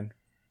plan,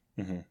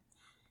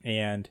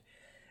 and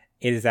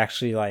it is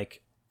actually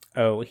like,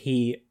 oh,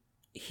 he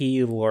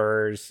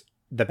lures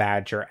the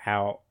Badger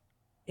out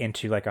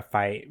into like a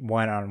fight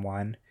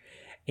 1-on-1,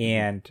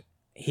 and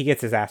he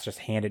gets his ass just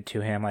handed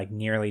to him, like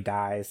nearly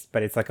dies,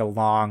 but it's like a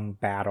long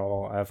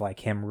battle of like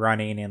him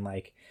running and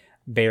like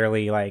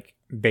barely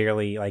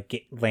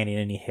landing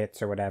any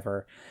hits or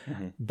whatever.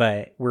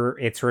 But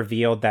it's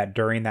revealed that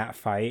during that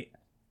fight,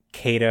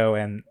 Kato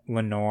and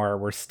Lenore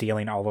were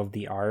stealing all of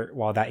the art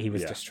while that he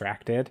was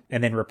distracted,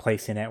 and then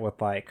replacing it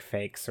with like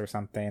fakes or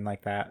something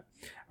like that,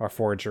 or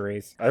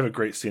forgeries. I have a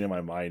great scene in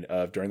my mind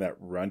of during that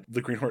run,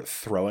 the Green Hornet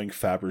throwing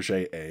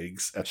Fabergé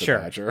eggs at the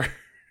Badger.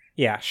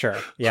 Yeah, sure.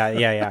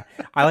 Yeah.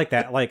 I like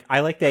that. Like,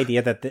 I like the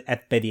idea that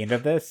at the end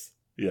of this,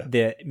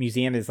 the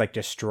museum is like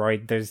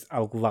destroyed. There's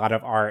a lot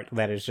of art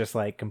that is just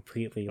like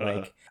completely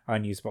like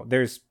unusable.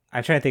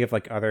 I'm trying to think of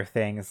like other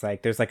things.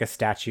 Like, there's like a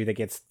statue that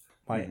gets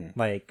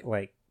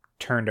like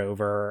turned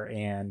over,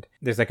 and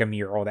there's like a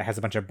mural that has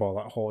a bunch of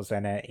bullet holes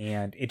in it,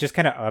 and it just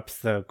kind of ups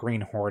the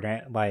Green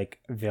Hornet like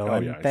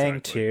villain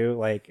thing too.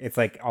 Like, it's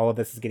like all of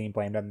this is getting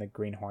blamed on the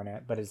Green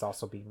Hornet, but it's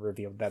also being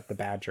revealed that the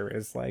Badger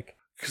is like,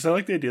 because I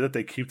like the idea that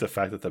they keep the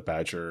fact that the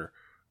Badger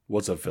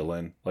was a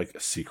villain, like a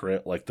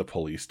secret, like the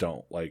police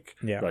don't like.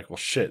 Yeah. Like, well,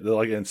 shit. They're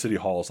like in City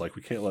Hall is like,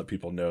 we can't let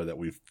people know that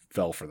we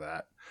fell for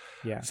that.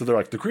 Yeah. So they're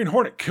like, the Green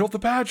Hornet killed the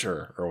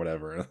Badger or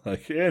whatever. And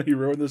like, yeah, he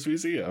ruined this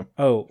museum.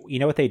 Oh, you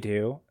know what they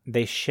do?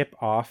 They ship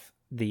off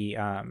the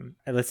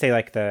let's say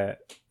like the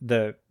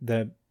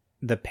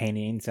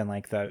paintings and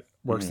like the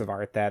works of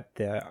art that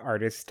the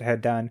artist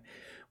had done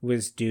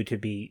was due to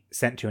be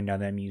sent to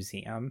another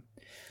museum.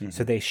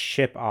 So they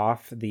ship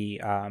off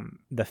the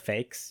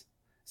fakes.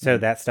 So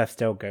that stuff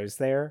still goes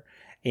there.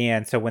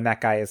 And so when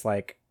that guy is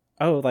like,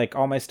 oh, like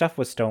all my stuff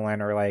was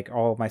stolen, or like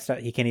all of my stuff,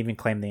 he can't even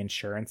claim the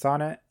insurance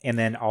on it. And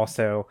then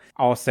also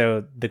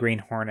the Green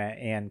Hornet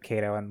and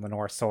Kato and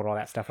Lenore sold all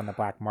that stuff on the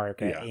black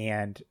market.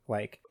 And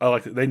like, I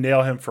like they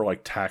nail him for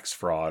like tax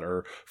fraud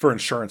or for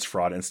insurance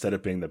fraud instead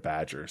of being the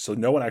Badger. So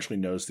no one actually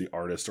knows the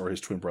artist or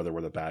his twin brother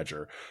were the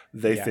Badger.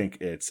 They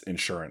think it's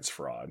insurance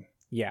fraud.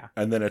 Yeah.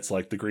 And then it's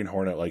like the Green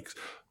Hornet, like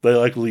they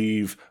like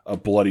leave a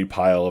bloody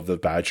pile of the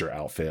Badger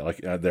outfit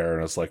like there,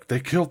 and it's like they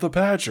killed the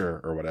Badger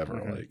or whatever.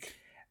 Like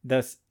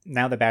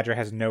now the Badger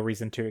has no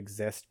reason to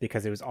exist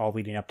because it was all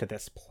leading up to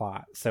this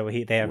plot. So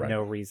they have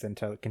no reason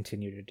to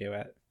continue to do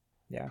it.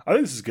 Yeah. I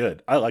think this is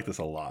good. I like this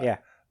a lot. Yeah.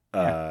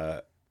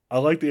 I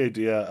like the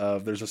idea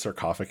of there's a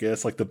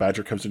sarcophagus, like the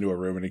Badger comes into a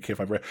room and he can't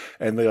find bread,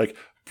 and they like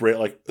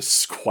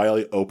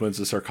quietly opens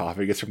the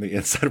sarcophagus from the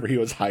inside where he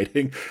was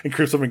hiding, and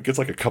creeps up and gets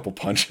like a couple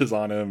punches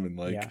on him, and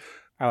like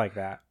I like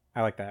that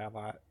a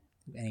lot.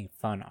 Any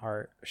fun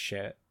art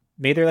shit.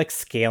 Maybe they're like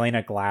scaling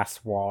a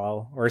glass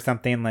wall or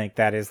something like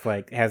that is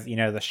like has, you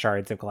know, the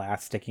shards of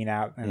glass sticking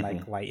out and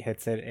like light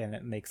hits it and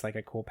it makes like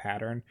a cool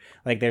pattern.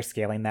 Like they're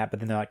scaling that,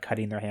 but then they're like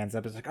cutting their hands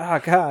up. It's like, oh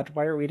God,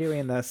 why are we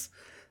doing this?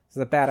 This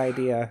is a bad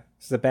idea.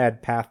 This is a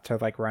bad path to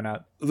like run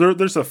up.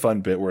 There's a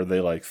fun bit where they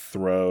like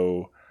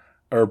throw,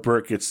 or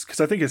Burt gets,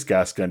 because I think his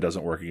gas gun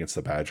doesn't work against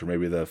the Badger.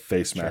 Maybe the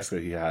face mask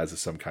that he has is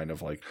some kind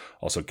of like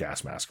also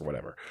gas mask or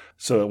whatever.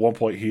 So at one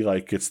point he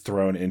like gets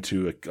thrown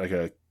into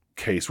a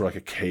case where like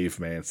a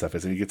caveman stuff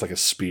is, and he gets like a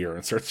spear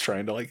and starts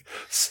trying to like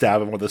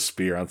stab him with a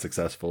spear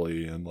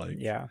unsuccessfully, and like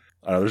I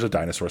don't know, there's a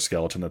dinosaur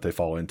skeleton that they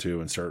fall into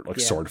and start like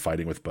sword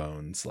fighting with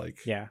bones. Like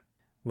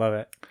love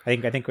it. I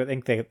think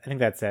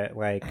that's it.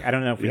 Like I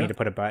don't know if we need to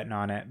put a button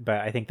on it,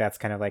 but I think that's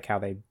kind of like how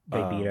they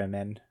beat him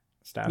and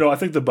stuff. No, I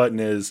think the button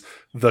is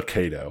the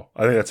Kato.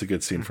 I think that's a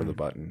good scene for the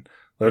button.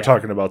 They're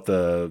talking about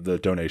the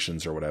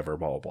donations or whatever,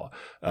 blah blah blah,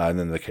 and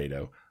then the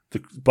Kato.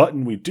 The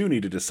button we do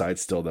need to decide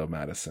still though,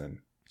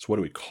 Madison. So what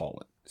do we call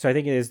it? So I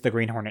think it is the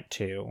Green Hornet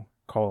 2, :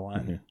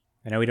 I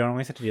know we don't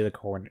always have to do the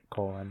colon,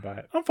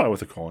 but I'm fine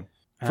with the colon.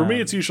 For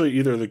me, it's usually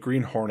either the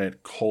Green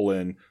Hornet :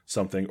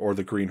 something or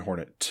the Green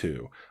Hornet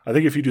 2. I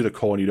think if you do the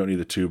colon, you don't need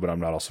the 2, but I'm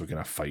not also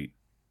going to fight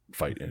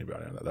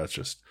anybody on that. That's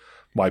just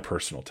my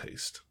personal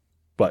taste.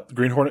 But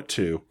Green Hornet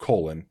 2, :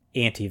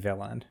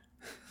 anti-villain.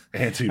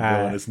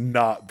 Anti-villain is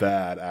not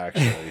bad,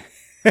 actually.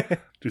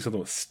 Do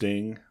something with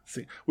Sting.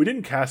 See, we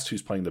didn't cast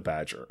who's playing the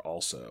Badger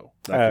also.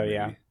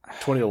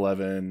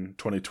 2011,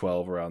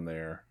 2012, around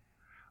there.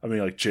 I mean,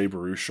 like Jay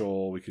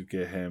Baruchel, we could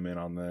get him in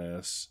on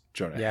this.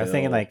 Jonah Hill. I was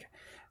thinking like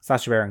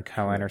Sacha Baron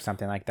Cohen or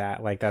something like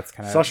that. Like that's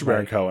kind of Sacha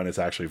Baron Cohen is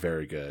actually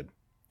very good.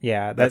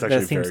 Yeah, that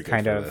seems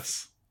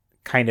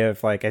kind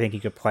of like I think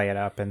you could play it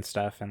up and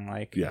stuff and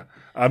like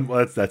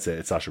that's it.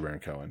 It's Sacha Baron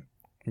Cohen.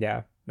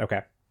 Yeah.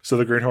 Okay. So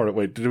the Green Hornet.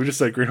 Wait, did we just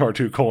say Green Hornet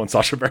 2, :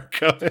 Sacha Baron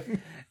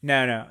Cohen?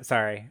 No,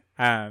 sorry.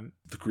 The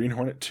Green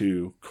Hornet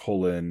 2, :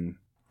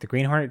 The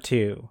Green Hornet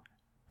 2,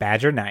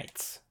 Badger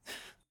Knights.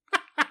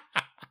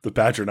 The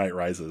Badger Knight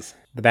Rises.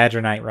 The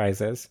Badger Knight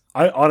Rises.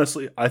 I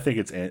think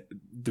it's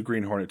the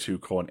Green Hornet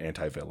 2, :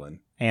 Anti-Villain.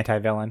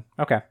 Anti-Villain.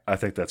 Okay. I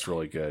think that's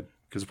really good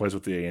because it plays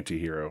with the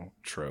anti-hero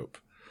trope.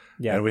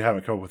 Yeah. And we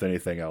haven't come up with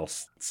anything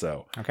else.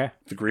 So okay.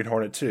 The Green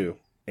Hornet 2,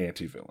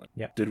 Anti-Villain.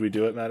 Yeah. Did we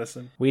do it,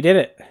 Madison? We did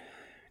it.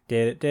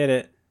 Did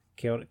it.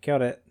 Killed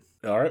it.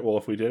 All right. Well,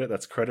 if we did it,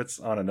 that's credits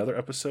on another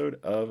episode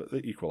of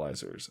The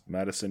Equelizers.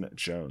 Madison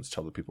Jones,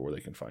 tell the people where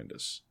they can find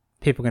us.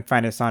 People can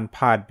find us on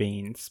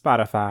Podbean,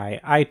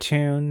 Spotify,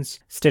 iTunes,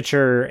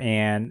 Stitcher,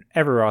 and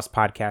everywhere else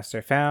podcasts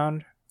are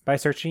found by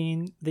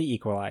searching The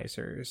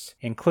Equelizers,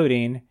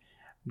 including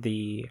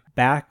the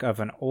back of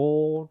an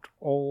old,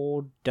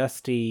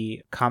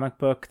 dusty comic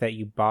book that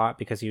you bought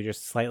because you're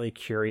just slightly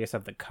curious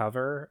of the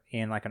cover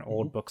in like an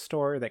old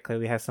bookstore that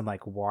clearly has some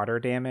like water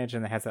damage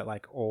and it has that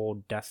like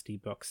old, dusty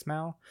book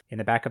smell. In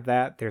the back of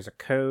that, there's a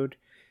code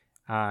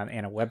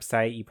and a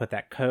website. You put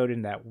that code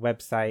in that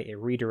website, it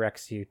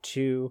redirects you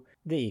to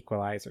the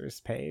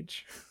Equelizers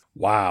page.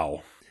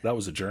 Wow, that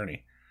was a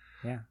journey.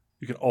 Yeah.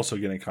 You can also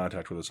get in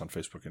contact with us on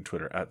Facebook and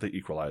Twitter at The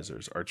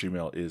Equelizers. Our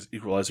Gmail is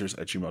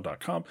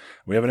equelizers@gmail.com.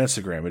 We have an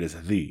Instagram. It is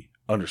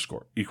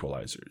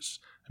 _Equelizers.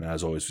 And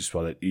as always, we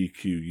spell that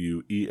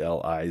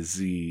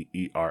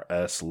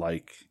EQUELIZERS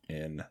like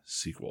in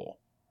sequel.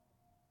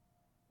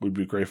 We'd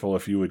be grateful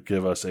if you would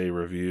give us a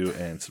review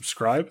and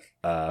subscribe.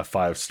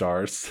 5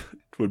 stars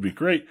would be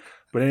great.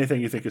 But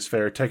anything you think is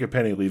fair, take a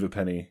penny, leave a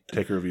penny,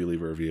 take a review,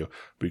 leave a review.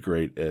 It'd be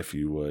great if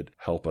you would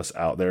help us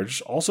out there.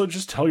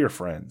 Just tell your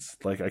friends.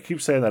 Like, I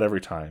keep saying that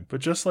every time, but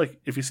just like,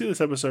 if you see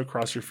this episode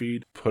cross your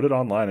feed, put it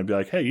online and be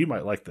like, hey, you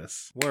might like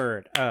this.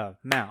 Word of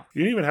mouth.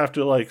 You don't even have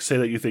to like say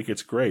that you think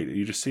it's great.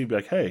 You just see, be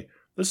like, hey,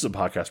 this is a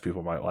podcast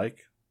people might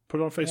like. Put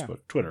it on Facebook,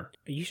 Twitter.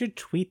 You should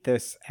tweet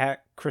this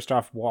at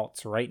Christoph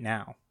Waltz right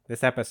now.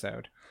 This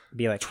episode.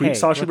 Be like, tweet hey,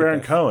 Sacha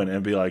Baron Cohen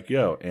and be like,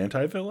 yo,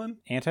 anti-villain?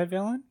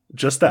 Anti-villain?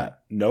 Just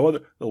that. No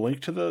other. The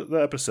link to the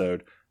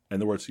episode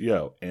and the words,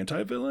 yo,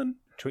 anti-villain?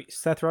 Tweet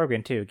Seth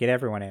Rogen, too. Get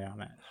everyone in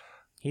on it.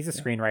 He's a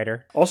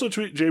screenwriter. Also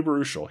tweet Jay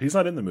Baruchel. He's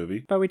not in the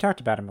movie. But we talked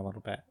about him a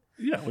little bit.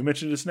 Yeah, we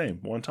mentioned his name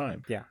one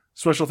time. Yeah.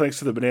 Special thanks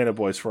to the Banana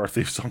Boys for our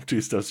theme song,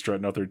 Two Step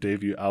Struttin, out their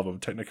debut album,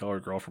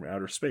 Technicolor Girl from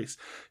Outer Space.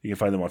 You can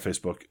find them on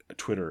Facebook,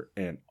 Twitter,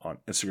 and on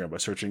Instagram by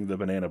searching the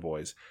Banana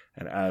Boys.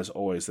 And as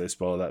always, they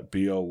spell that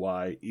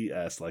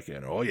B-O-Y-E-S like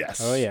in, oh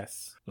yes. Oh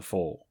yes. The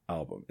full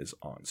album is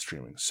on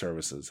streaming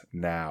services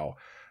now.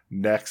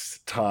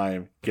 Next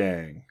time,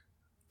 gang,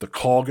 the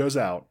call goes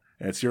out,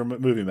 and it's your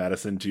movie,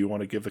 Madison. Do you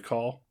want to give the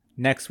call?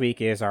 Next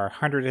week is our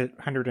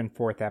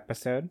 104th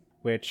episode,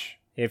 which,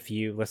 if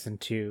you listen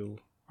to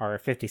our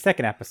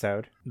 52nd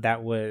episode,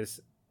 that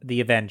was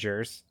The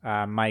Avengers,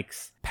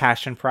 Mike's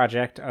passion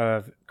project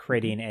of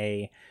creating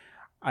a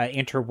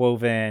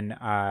interwoven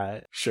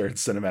shared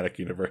cinematic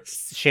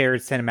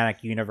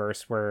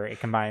universe where it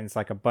combines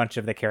like a bunch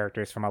of the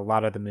characters from a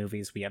lot of the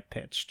movies we have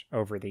pitched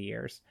over the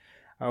years.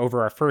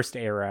 Over our first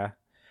era,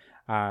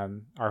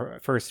 our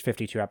first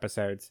 52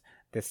 episodes.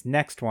 This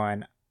next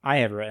one I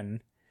have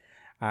written.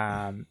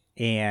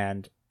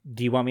 And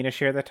do you want me to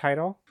share the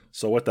title?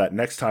 So with that,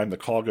 next time the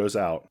call goes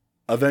out,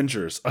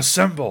 Avengers,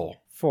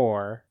 assemble!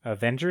 For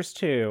Avengers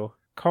 2,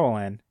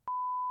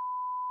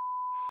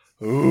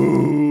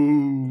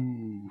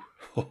 Ooh.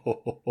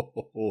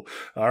 All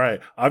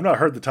right. I've not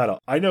heard the title.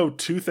 I know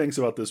two things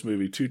about this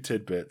movie, two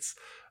tidbits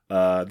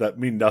that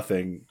mean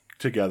nothing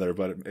together,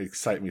 but it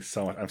excite me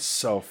so much. I'm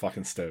so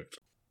fucking stoked.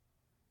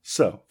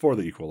 So, for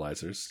the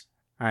Equelizers,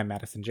 I'm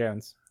Madison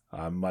Jones.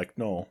 I'm Mike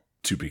Knoll.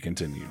 To be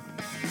continued.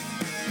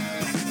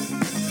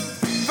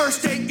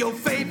 First take your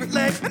favorite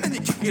leg, and then you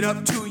kick it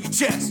up to your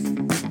chest.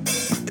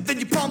 And then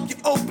you pump your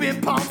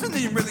open palms, and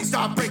then you really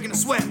start breaking a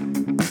sweat.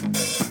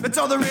 That's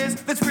all there is,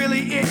 that's really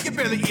it. You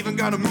barely even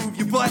gotta move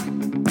your butt.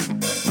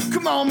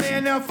 Come on,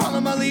 man, now follow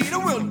my lead,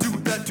 and we'll do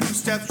the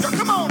two-step strut.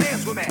 Come on,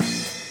 dance with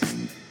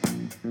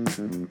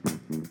me.